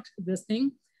record this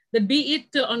thing, that be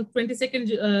it on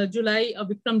 22nd July,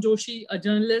 Vikram Joshi, a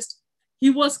journalist,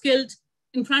 he was killed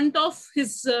in front of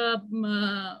his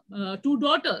two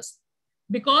daughters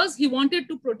because he wanted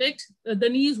to protect the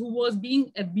niece who was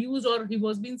being abused or he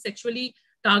was being sexually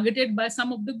targeted by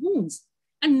some of the goons.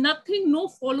 And nothing, no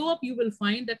follow-up, you will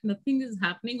find that nothing is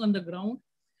happening on the ground.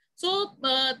 So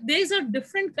there's a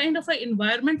different kind of an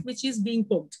environment which is being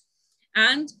poked.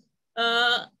 And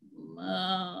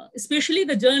especially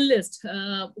the journalists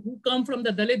who come from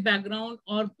the Dalit background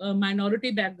or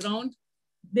minority background,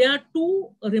 there are two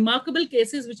remarkable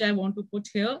cases which I want to put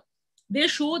here. They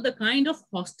show the kind of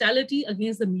hostility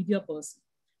against the media person.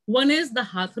 One is the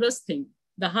Hathras thing.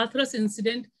 The Hathras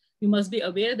incident, you must be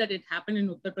aware that it happened in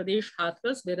Uttar Pradesh,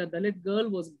 Hathras, where a Dalit girl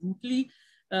was brutally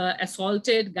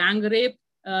assaulted, gang raped.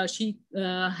 She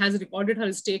has recorded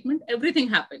her statement. Everything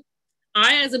happened.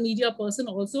 I, as a media person,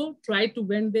 also tried to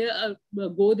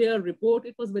go there, report.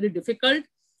 It was very difficult,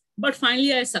 but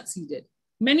finally I succeeded.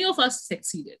 Many of us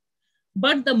succeeded.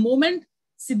 But the moment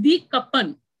Siddiq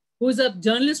Kappan, who is a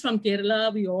journalist from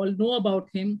Kerala, we all know about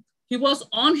him, he was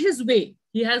on his way.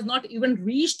 He has not even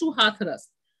reached to Hathras.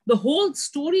 The whole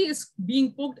story is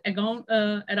being poked around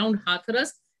Hathras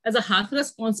as a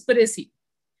Hathras conspiracy.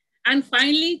 And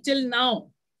finally, till now,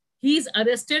 he is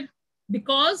arrested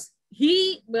because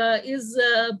he is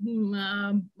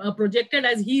projected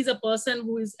as he is a person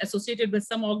who is associated with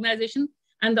some organization,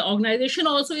 and the organization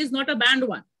also is not a banned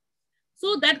one.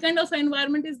 So that kind of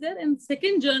environment is there. And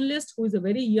second journalist, who is a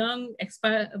very young,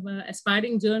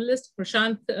 aspiring journalist,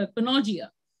 Prashant Kanogia,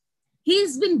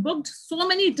 he's been booked so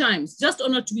many times just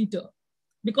on a Twitter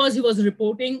because he was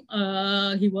reporting,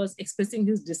 he was expressing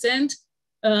his dissent.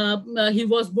 He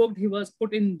was booked, he was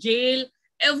put in jail.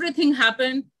 Everything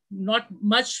happened, not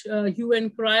much hue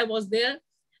and cry was there.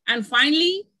 And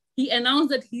finally, he announced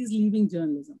that he's leaving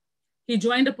journalism. He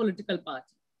joined a political party.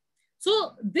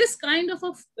 So this kind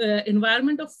of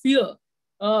environment of fear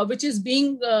which is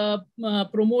being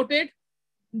promoted.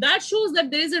 That shows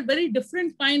that there is a very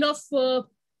different kind of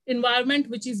environment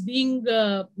which is being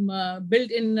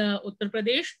built in Uttar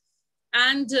Pradesh.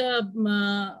 And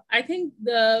I think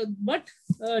what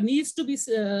needs to be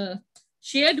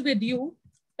shared with you,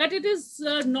 that it is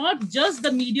not just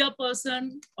the media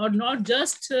person or not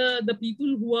just the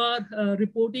people who are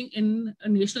reporting in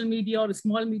national media or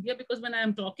small media, because when I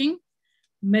am talking,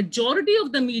 majority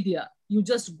of the media, you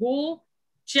just go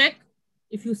check.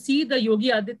 If you see the Yogi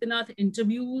Adityanath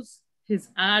interviews, his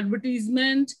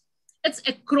advertisement, it's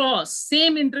across,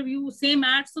 same interview, same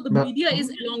ads. So the media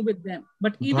is along with them.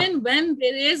 But even when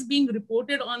there is being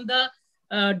reported on the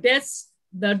deaths,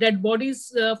 the dead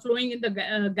bodies flowing in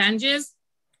the Ganges,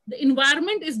 the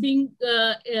environment is being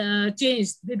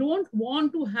changed. They don't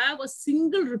want to have a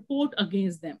single report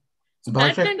against them. So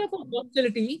that kind of a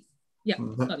hostility. Yeah,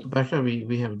 sorry. Basha,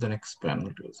 we have the next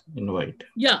panel to invite.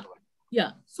 Yeah.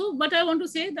 Yeah. So, but I want to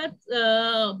say that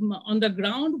on the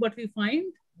ground, what we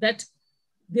find that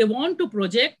they want to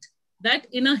project that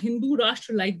in a Hindu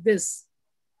Rashtra like this,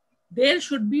 there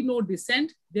should be no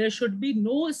dissent. There should be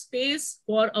no space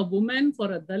for a woman,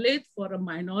 for a Dalit, for a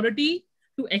minority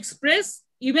to express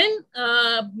even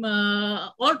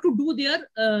or to do their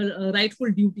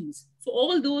rightful duties. So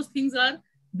all those things are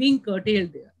being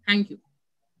curtailed there. Thank you.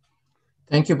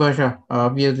 Thank you, Basha.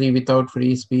 Obviously, without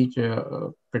free speech,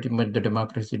 pretty much the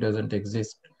democracy doesn't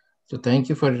exist. So thank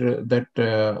you for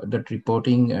that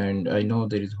reporting. And I know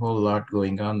there is a whole lot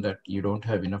going on that you don't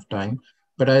have enough time.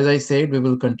 But as I said, we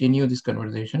will continue this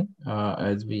conversation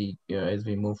as we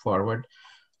move forward.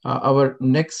 Our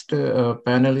next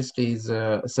panelist is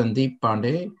Sandeep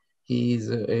Pandey. He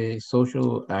is a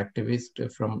social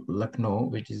activist from Lucknow,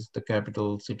 which is the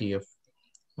capital city of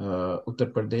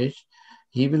Uttar Pradesh.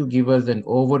 He will give us an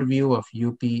overview of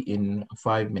UP in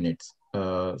 5 minutes.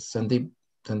 Sandeep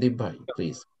bhai,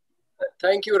 please.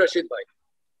 Thank you, Rashid bhai.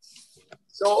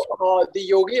 So the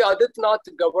Yogi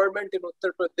Adityanath government in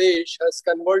Uttar Pradesh has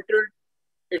converted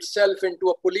itself into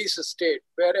a police state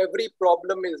where every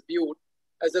problem is viewed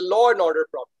as a law and order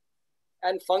problem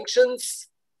and functions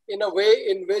in a way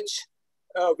in which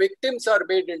victims are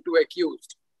made into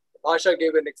accused. Bhasha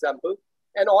gave an example,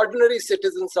 and ordinary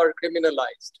citizens are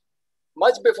criminalized.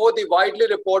 Much before the widely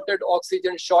reported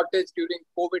oxygen shortage during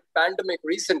COVID pandemic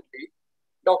recently,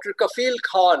 Dr. Kafil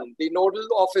Khan, the nodal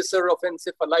officer of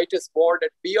encephalitis ward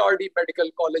at BRD Medical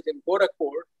College in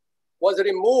Gorakhpur, was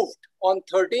removed on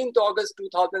 13th August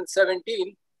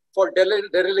 2017 for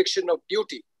dereliction of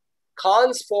duty.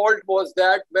 Khan's fault was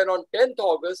that when on 10th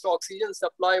August, oxygen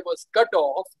supply was cut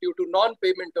off due to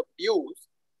non-payment of dues,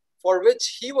 for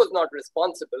which he was not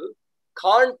responsible,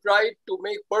 Khan tried to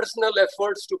make personal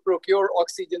efforts to procure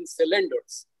oxygen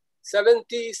cylinders.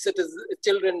 70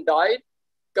 children died.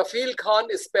 Kafil Khan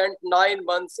spent 9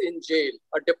 months in jail.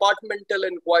 A departmental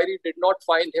inquiry did not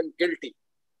find him guilty.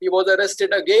 He was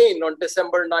arrested again on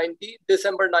December 19,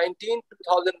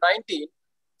 2019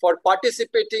 for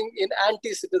participating in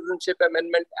Anti-Citizenship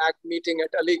Amendment Act meeting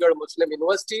at Aligarh Muslim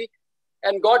University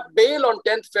and got bail on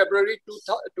 10th February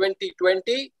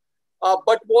 2020.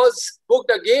 But was booked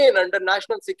again under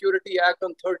National Security Act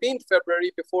on 13th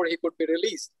February before he could be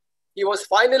released. He was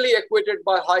finally acquitted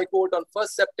by High Court on 1st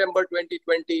September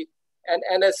 2020 and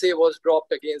NSA was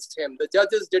dropped against him. The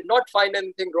judges did not find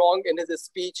anything wrong in his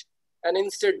speech and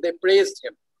instead they praised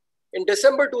him. In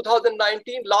December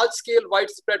 2019, large-scale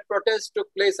widespread protests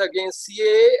took place against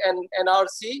CAA and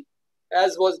NRC,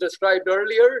 as was described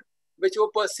earlier, which were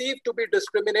perceived to be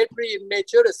discriminatory in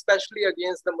nature, especially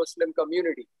against the Muslim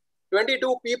community.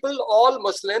 22 people, all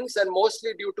Muslims and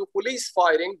mostly due to police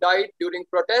firing, died during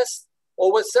protests.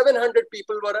 Over 700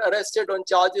 people were arrested on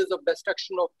charges of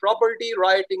destruction of property,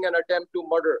 rioting, and attempt to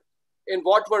murder in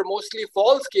what were mostly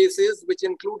false cases, which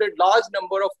included large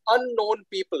number of unknown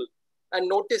people, and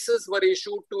notices were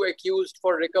issued to accused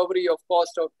for recovery of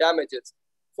cost of damages.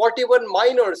 41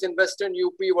 minors in Western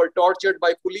UP were tortured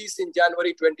by police in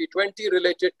January 2020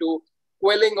 related to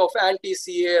quelling of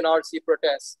anti-CA and RC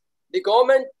protests. The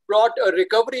government brought a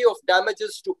recovery of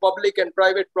damages to public and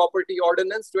private property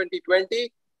ordinance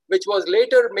 2020, which was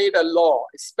later made a law,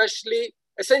 essentially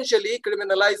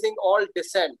criminalizing all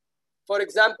dissent. For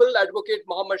example, Advocate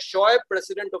Muhammad Shoaib,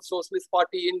 President of Socialist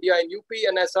Party India in UP,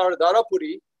 and SR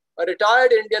Darapuri, a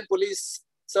retired Indian Police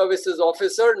Services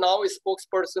officer, now a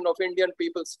spokesperson of Indian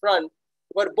People's Front,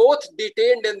 were both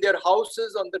detained in their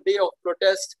houses on the day of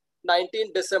protest,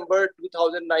 19 December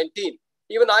 2019.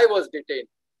 Even I was detained.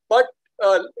 But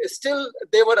still,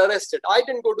 they were arrested. I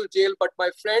didn't go to jail, but my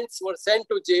friends were sent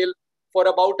to jail for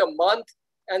about a month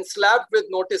and slapped with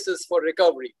notices for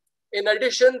recovery. In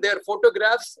addition, their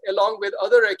photographs, along with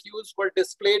other accused, were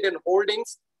displayed in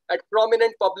hoardings at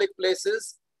prominent public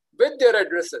places with their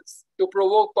addresses to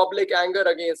provoke public anger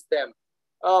against them.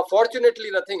 Fortunately,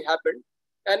 nothing happened.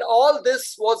 And all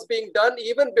this was being done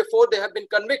even before they have been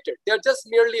convicted. They're just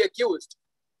merely accused.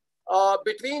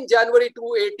 Between January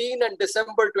 2018 and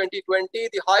December 2020,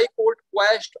 the High Court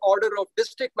quashed order of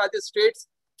district magistrates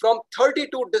from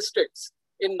 32 districts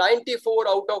in 94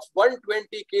 out of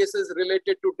 120 cases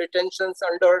related to detentions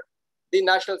under the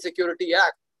National Security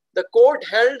Act. The court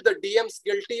held the DMs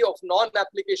guilty of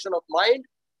non-application of mind,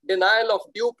 denial of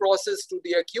due process to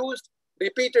the accused,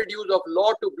 repeated use of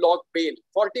law to block bail.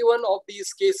 41 of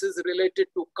these cases related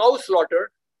to cow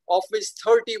slaughter, of which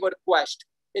 30 were quashed.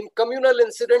 In communal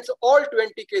incidents, all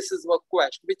 20 cases were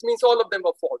quashed, which means all of them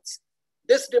were false.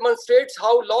 This demonstrates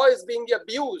how law is being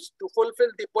abused to fulfill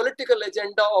the political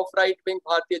agenda of right-wing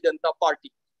Bharatiya Janata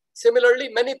Party. Similarly,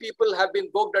 many people have been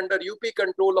booked under UP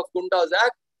Control of Gundas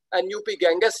Act and UP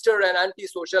Gangster and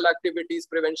Anti-Social Activities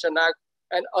Prevention Act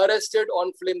and arrested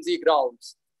on flimsy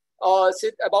grounds.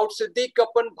 About Siddiq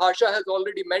Kappan, Bhasha has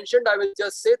already mentioned. I will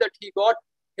just say that he got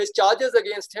his charges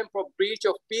against him for breach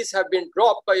of peace have been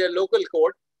dropped by a local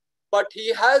court, but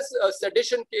he has a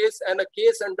sedition case and a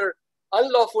case under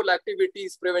Unlawful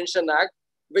Activities Prevention Act,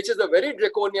 which is a very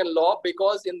draconian law,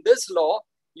 because in this law,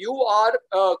 you are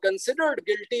considered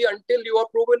guilty until you are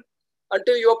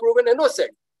proven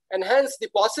innocent. And hence the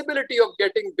possibility of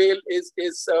getting bail is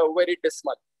very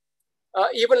dismal.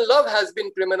 Even love has been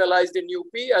criminalized in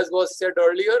UP, as was said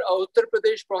earlier. Uttar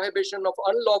Pradesh prohibition of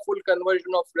unlawful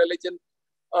conversion of religion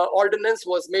ordinance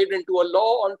was made into a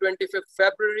law on 25th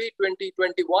February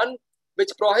 2021, which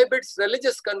prohibits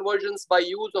religious conversions by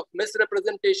use of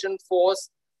misrepresentation, force,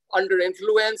 under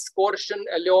influence, coercion,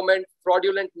 allurement,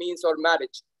 fraudulent means, or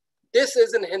marriage. This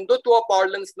is in Hindutva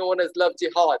parlance known as love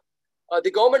jihad.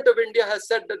 The government of India has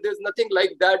said that there's nothing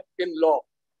like that in law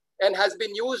and has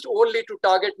been used only to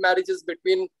target marriages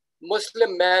between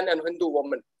Muslim man and Hindu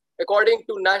woman. According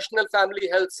to National Family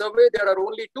Health Survey, there are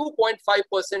only 2.5%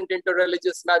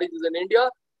 interreligious marriages in India,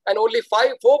 and only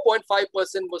 4.5%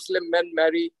 Muslim men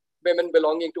marry women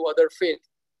belonging to other faith.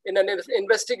 In an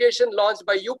investigation launched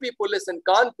by UP Police in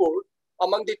Kanpur,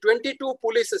 among the 22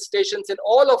 police stations in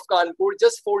all of Kanpur,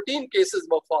 just 14 cases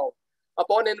were found.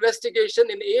 Upon investigation,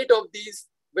 in 8 of these,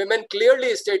 women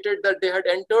clearly stated that they had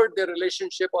entered their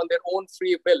relationship on their own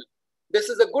free will. This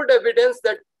is a good evidence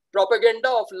that propaganda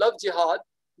of love jihad,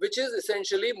 which is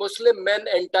essentially Muslim men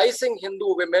enticing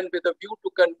Hindu women with a view to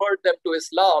convert them to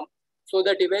Islam so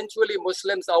that eventually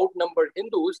Muslims outnumber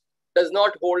Hindus, does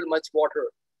not hold much water.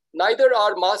 Neither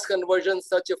are mass conversions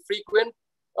such a frequent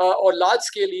or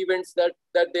large-scale events that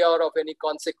they are of any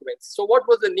consequence. So what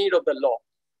was the need of the law?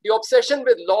 The obsession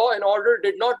with law and order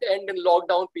did not end in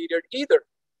lockdown period either.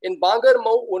 In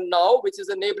Bangarmau, Unnao, which is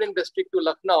a neighboring district to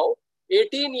Lucknow,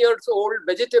 18 years old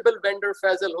vegetable vendor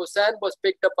Faisal Hussain was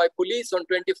picked up by police on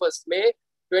 21st May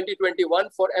 2021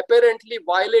 for apparently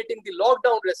violating the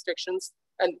lockdown restrictions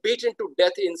and beaten to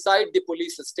death inside the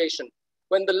police station.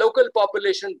 When the local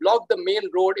population blocked the main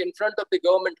road in front of the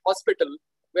government hospital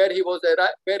where he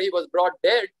was brought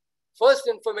dead, first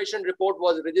information report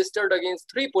was registered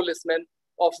against 3 policemen,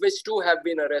 of which 2 have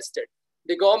been arrested.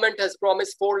 The government has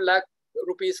promised 4 lakh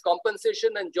rupees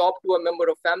compensation and job to a member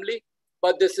of family,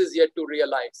 but this is yet to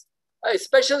realize. A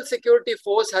special security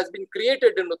force has been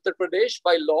created in Uttar Pradesh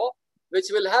by law, which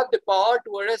will have the power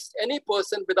to arrest any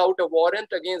person without a warrant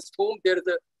against whom there is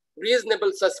a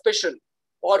reasonable suspicion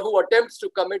or who attempts to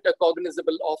commit a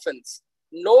cognizable offense.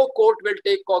 No court will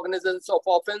take cognizance of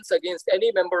offense against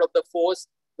any member of the force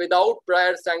without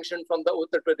prior sanction from the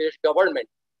Uttar Pradesh government.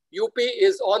 UP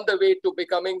is on the way to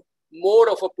becoming more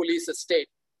of a police state.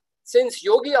 Since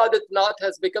Yogi Adityanath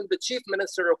has become the chief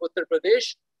minister of Uttar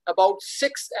Pradesh, about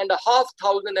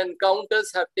 6,500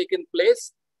 encounters have taken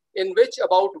place, in which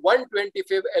about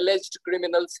 125 alleged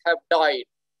criminals have died.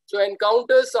 So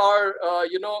encounters are,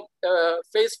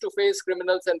 face-to-face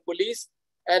criminals and police,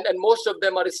 and most of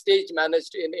them are stage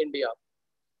managed in India.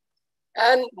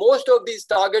 And most of these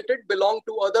targeted belong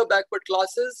to other backward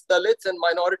classes, Dalits and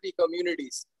minority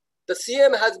communities. The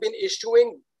CM has been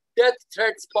issuing death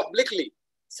threats publicly,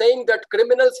 saying that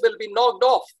criminals will be knocked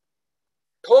off,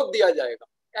 thok diya jayega,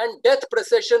 and death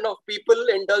procession of people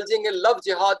indulging in love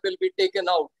jihad will be taken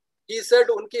out. He said,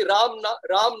 unki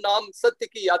Ram naam satya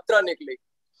ki yatra nikli.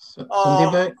 So,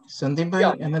 Sandeep bhai,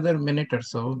 another minute or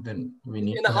so, then we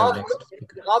need to have next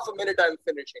speaker. Half a minute, I'm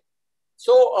finishing.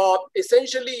 So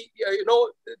essentially,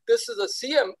 this is a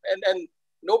CM and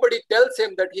nobody tells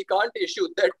him that he can't issue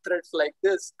death threats like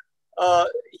this.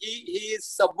 He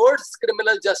subverts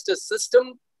criminal justice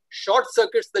system. short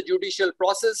circuits the judicial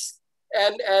process,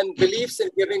 and believes in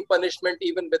giving punishment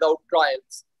even without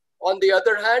trials. On the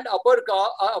other hand, upper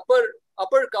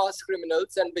caste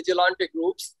criminals and vigilante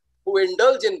groups who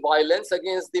indulge in violence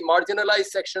against the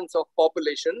marginalized sections of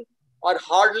population are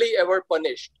hardly ever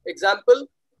punished. Example,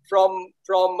 from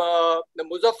the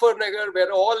Muzaffarnagar,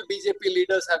 where all BJP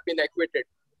leaders have been acquitted.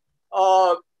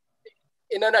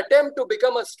 In an attempt to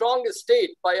become a strong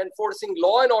state by enforcing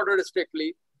law and order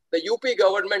strictly, the UP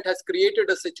government has created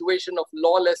a situation of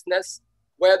lawlessness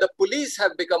where the police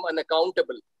have become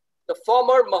unaccountable. The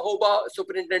former Mahoba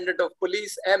Superintendent of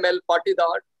Police, M.L.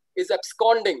 Patidar, is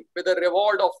absconding with a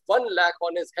reward of 1 lakh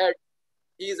on his head.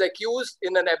 He is accused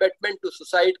in an abetment to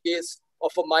suicide case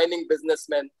of a mining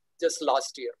businessman just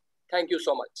last year. Thank you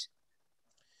so much.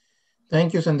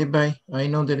 Thank you, Sandeep Bhai. I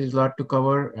know there is a lot to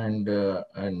cover,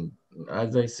 and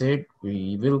as I said,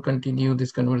 we will continue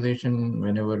this conversation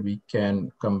whenever we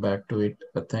can come back to it.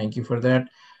 But thank you for that.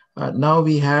 Now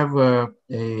we have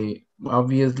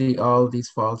obviously all these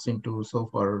falls into, so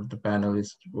far the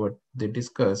panelists, what they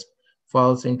discussed,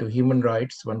 falls into human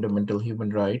rights, fundamental human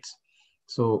rights.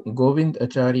 So Govind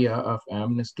Acharya of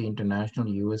Amnesty International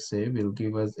USA will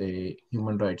give us a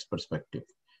human rights perspective.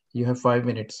 You have 5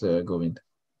 minutes, Govind.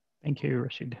 Thank you,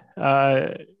 Rashid.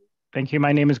 Thank you.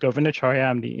 My name is Govind Acharya.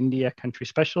 I'm the India country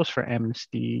specialist for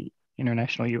Amnesty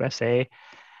International USA.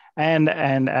 And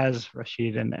as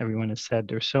Rashid and everyone has said,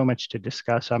 there's so much to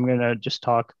discuss. So I'm going to just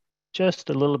talk just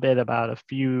a little bit about a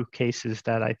few cases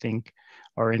that I think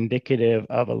are indicative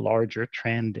of a larger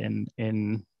trend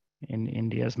in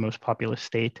India's most populous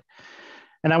state.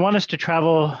 And I want us to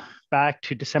travel back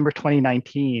to December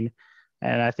 2019.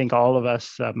 And I think all of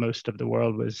us, most of the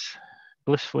world, was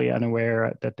blissfully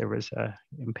unaware that there was a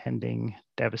impending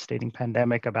devastating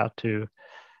pandemic about to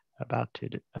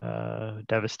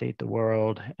devastate the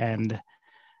world. And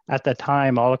at that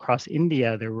time, all across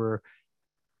India, there were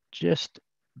just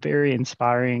very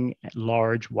inspiring,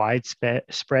 large,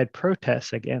 widespread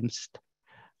protests against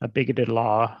a bigoted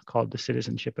law called the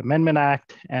Citizenship Amendment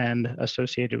Act, and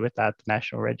associated with that, the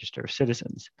National Register of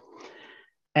Citizens.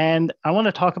 And I want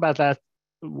to talk about that,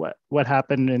 what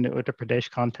happened in the Uttar Pradesh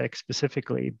context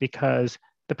specifically, because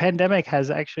the pandemic has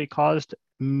actually caused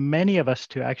many of us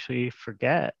to actually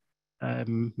forget,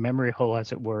 memory hole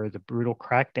as it were, the brutal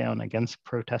crackdown against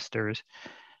protesters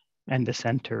and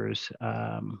dissenters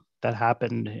that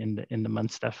happened in the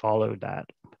months that followed that,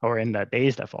 or in the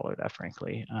days that followed that,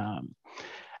 frankly.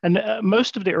 And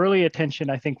most of the early attention,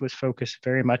 I think, was focused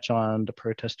very much on the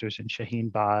protesters in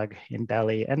Shaheen Bagh in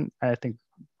Delhi, and I think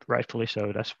rightfully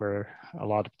so, that's where a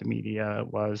lot of the media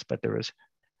was, but there was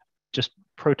just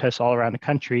protests all around the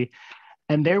country.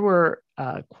 And there were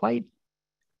quite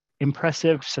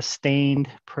impressive, sustained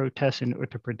protests in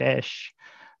Uttar Pradesh,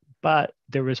 but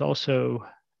there was also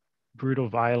brutal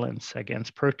violence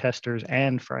against protesters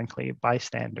and, frankly,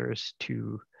 bystanders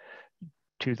to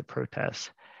the protests.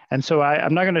 And so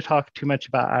I'm not going to talk too much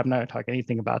about, I'm not going to talk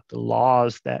anything about the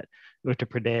laws that Uttar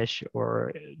Pradesh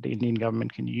or the Indian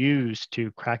government can use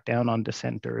to crack down on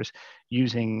dissenters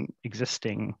using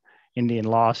existing Indian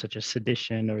laws such as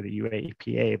sedition or the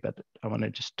UAPA, but I want to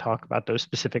just talk about those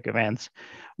specific events.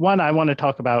 One I want to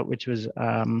talk about, which was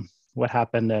what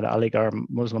happened at Aligarh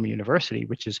Muslim University,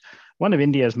 which is one of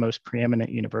India's most preeminent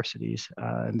universities.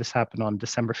 And this happened on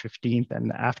December 15th and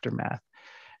the aftermath.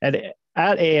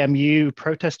 At AMU,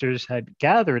 protesters had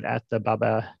gathered at the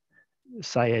Baba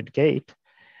Syed Gate.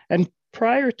 And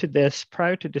prior to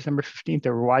December 15th,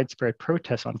 there were widespread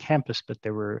protests on campus, but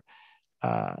they were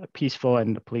peaceful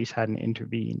and the police hadn't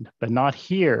intervened. But not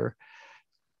here.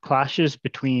 Clashes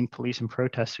between police and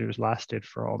protesters lasted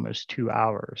for almost 2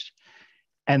 hours.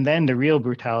 And then the real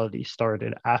brutality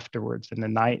started afterwards in the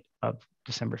night of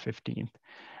December 15th.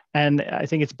 And I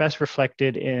think it's best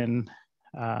reflected in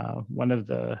one of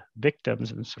the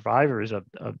victims and survivors of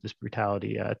this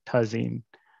brutality, Tazim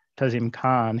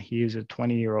Khan. He was a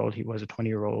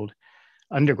 20-year-old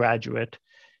undergraduate.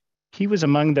 He was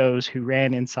among those who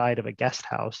ran inside of a guest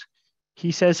house.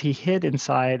 He says he hid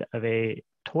inside of a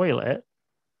toilet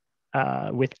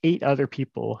with 8 other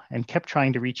people and kept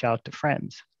trying to reach out to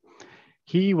friends.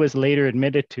 He was later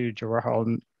admitted to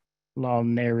Jawaharlal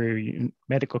Nehru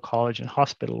Medical College and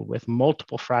Hospital with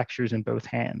multiple fractures in both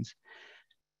hands.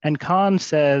 And Khan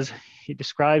says, he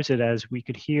describes it as, we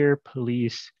could hear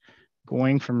police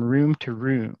going from room to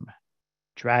room,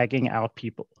 dragging out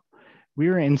people. We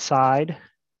were inside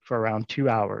for around 2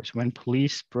 hours when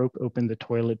police broke open the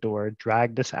toilet door,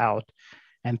 dragged us out,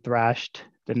 and thrashed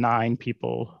the 9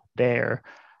 people there,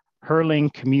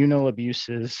 hurling communal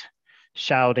abuses,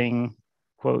 shouting,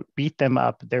 quote, "Beat them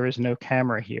up, there is no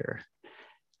camera here."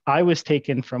 I was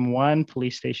taken from one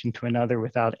police station to another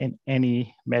without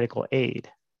any medical aid.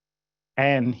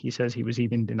 And he says he was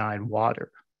even denied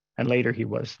water. And later he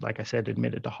was, like I said,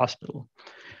 admitted to hospital.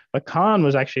 But Khan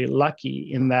was actually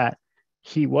lucky in that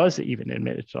he was even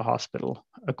admitted to the hospital.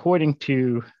 According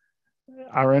to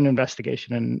our own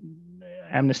investigation and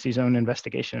Amnesty's own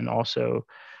investigation, and also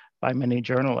by many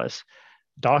journalists,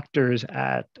 doctors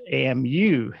at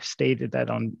AMU stated that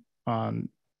on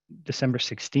December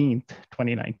 16th,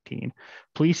 2019,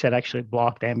 police had actually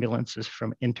blocked ambulances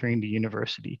from entering the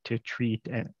university to treat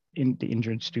the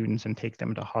injured students and take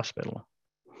them to hospital.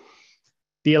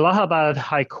 The Allahabad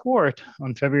High Court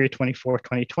on February 24,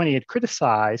 2020 had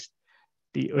criticized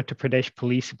the Uttar Pradesh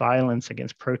police violence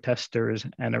against protesters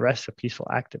and arrests of peaceful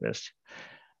activists.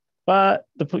 But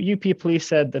the UP police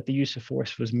said that the use of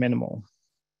force was minimal.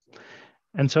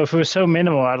 And so if it was so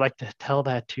minimal, I'd like to tell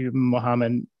that to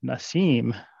Mohammed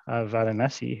Naseem of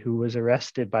Varanasi, who was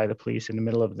arrested by the police in the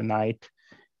middle of the night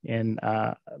in,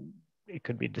 it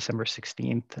could be December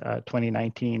 16th,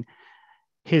 2019.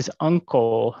 His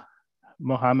uncle,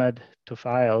 Mohammed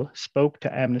Tufail, spoke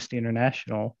to Amnesty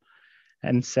International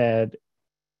and said,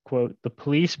 quote, "The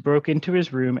police broke into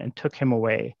his room and took him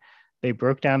away. They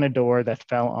broke down a door that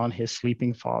fell on his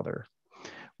sleeping father.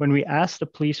 When we asked the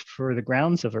police for the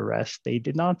grounds of arrest, they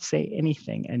did not say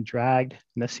anything and dragged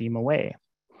Naseem away.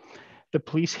 The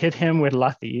police hit him with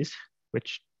lathis,"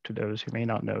 which to those who may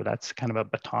not know, that's kind of a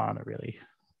baton, a really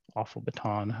awful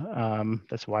baton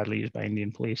that's widely used by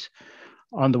Indian police,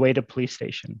 on the way to police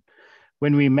station.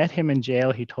 When we met him in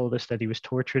jail, he told us that he was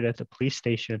tortured at the police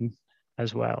station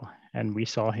as well, and we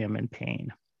saw him in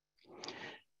pain.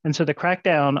 And so the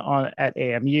crackdown at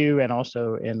AMU and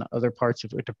also in other parts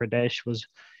of Uttar Pradesh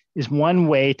is one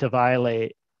way to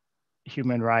violate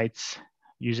human rights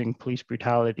using police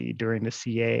brutality during the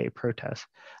CAA protests.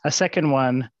 A second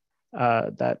one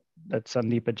that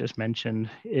Sandeepa just mentioned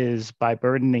is by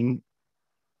burdening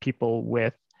people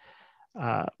with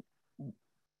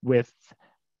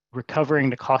recovering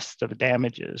the costs of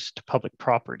damages to public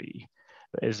property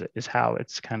is how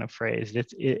it's kind of phrased.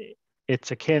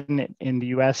 It's akin in the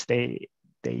US, they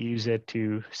use it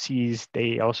to seize.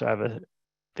 They also have a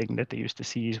thing that they use to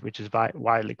seize, which is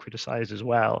widely criticized as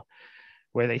well,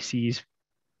 where they seize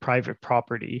private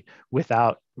property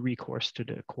without recourse to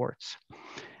the courts.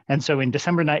 And so in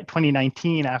December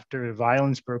 2019, after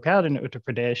violence broke out in Uttar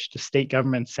Pradesh, the state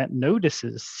government sent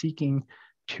notices seeking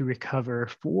to recover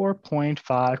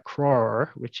 4.5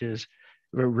 crore, which is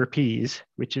rupees,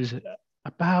 which is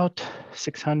about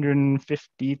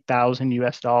 650,000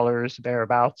 US dollars,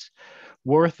 thereabouts,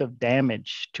 worth of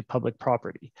damage to public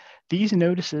property. These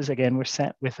notices, again, were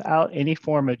sent without any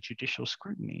form of judicial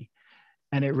scrutiny.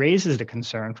 And it raises the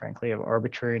concern, frankly, of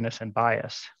arbitrariness and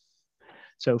bias.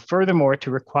 So furthermore,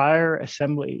 to require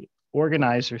assembly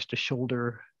organizers to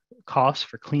shoulder costs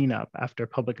for cleanup after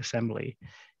public assembly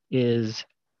is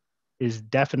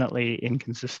definitely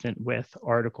inconsistent with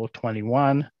Article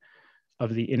 21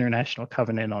 of the International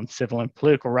Covenant on Civil and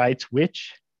Political Rights,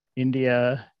 which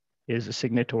India is a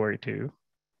signatory to.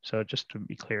 So just to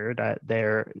be clear, that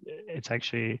it's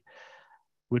actually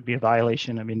would be a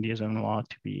violation of India's own law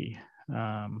to be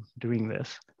doing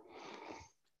this.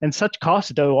 And such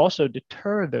costs, though, also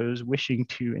deter those wishing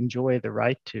to enjoy the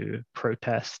right to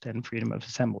protest and freedom of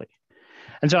assembly.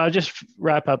 And so I'll just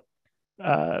wrap up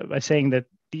by saying that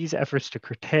these efforts to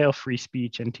curtail free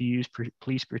speech and to use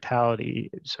police brutality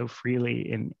so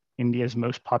freely in India's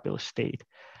most populous state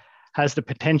has the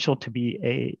potential to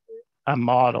be a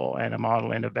model, and a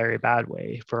model in a very bad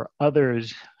way, for other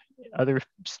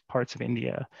parts of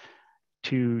India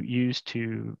to use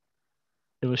to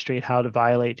illustrate how to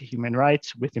violate human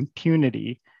rights with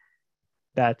impunity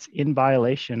that's in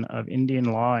violation of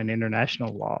Indian law and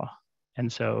international law.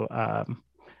 And so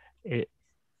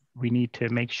we need to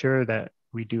make sure that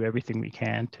we do everything we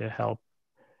can to help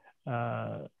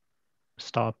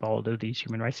stop all of these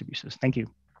human rights abuses. Thank you.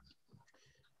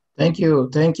 Thank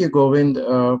you, Govind.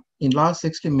 In last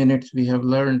 60 minutes, we have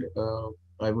learned,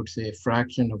 I would say, a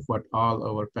fraction of what all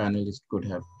our panelists could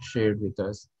have shared with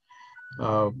us.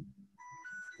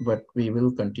 But we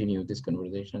will continue this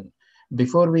conversation.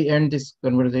 Before we end this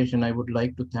conversation, I would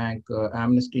like to thank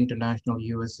Amnesty International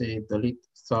USA, Dalit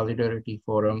Solidarity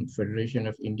Forum, Federation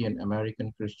of Indian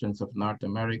American Christians of North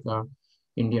America,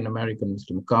 Indian American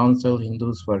Muslim Council,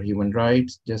 Hindus for Human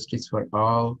Rights, Justice for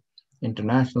All,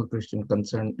 International Christian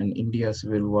Concern, and India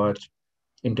Civil Watch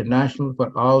International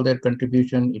for all their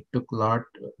contribution. It took a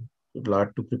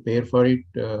lot to prepare for it.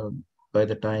 By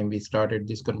the time we started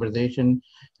this conversation.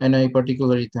 And I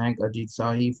particularly thank Ajit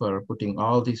Sahi for putting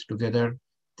all this together.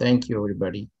 Thank you,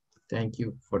 everybody. Thank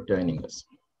you for joining us.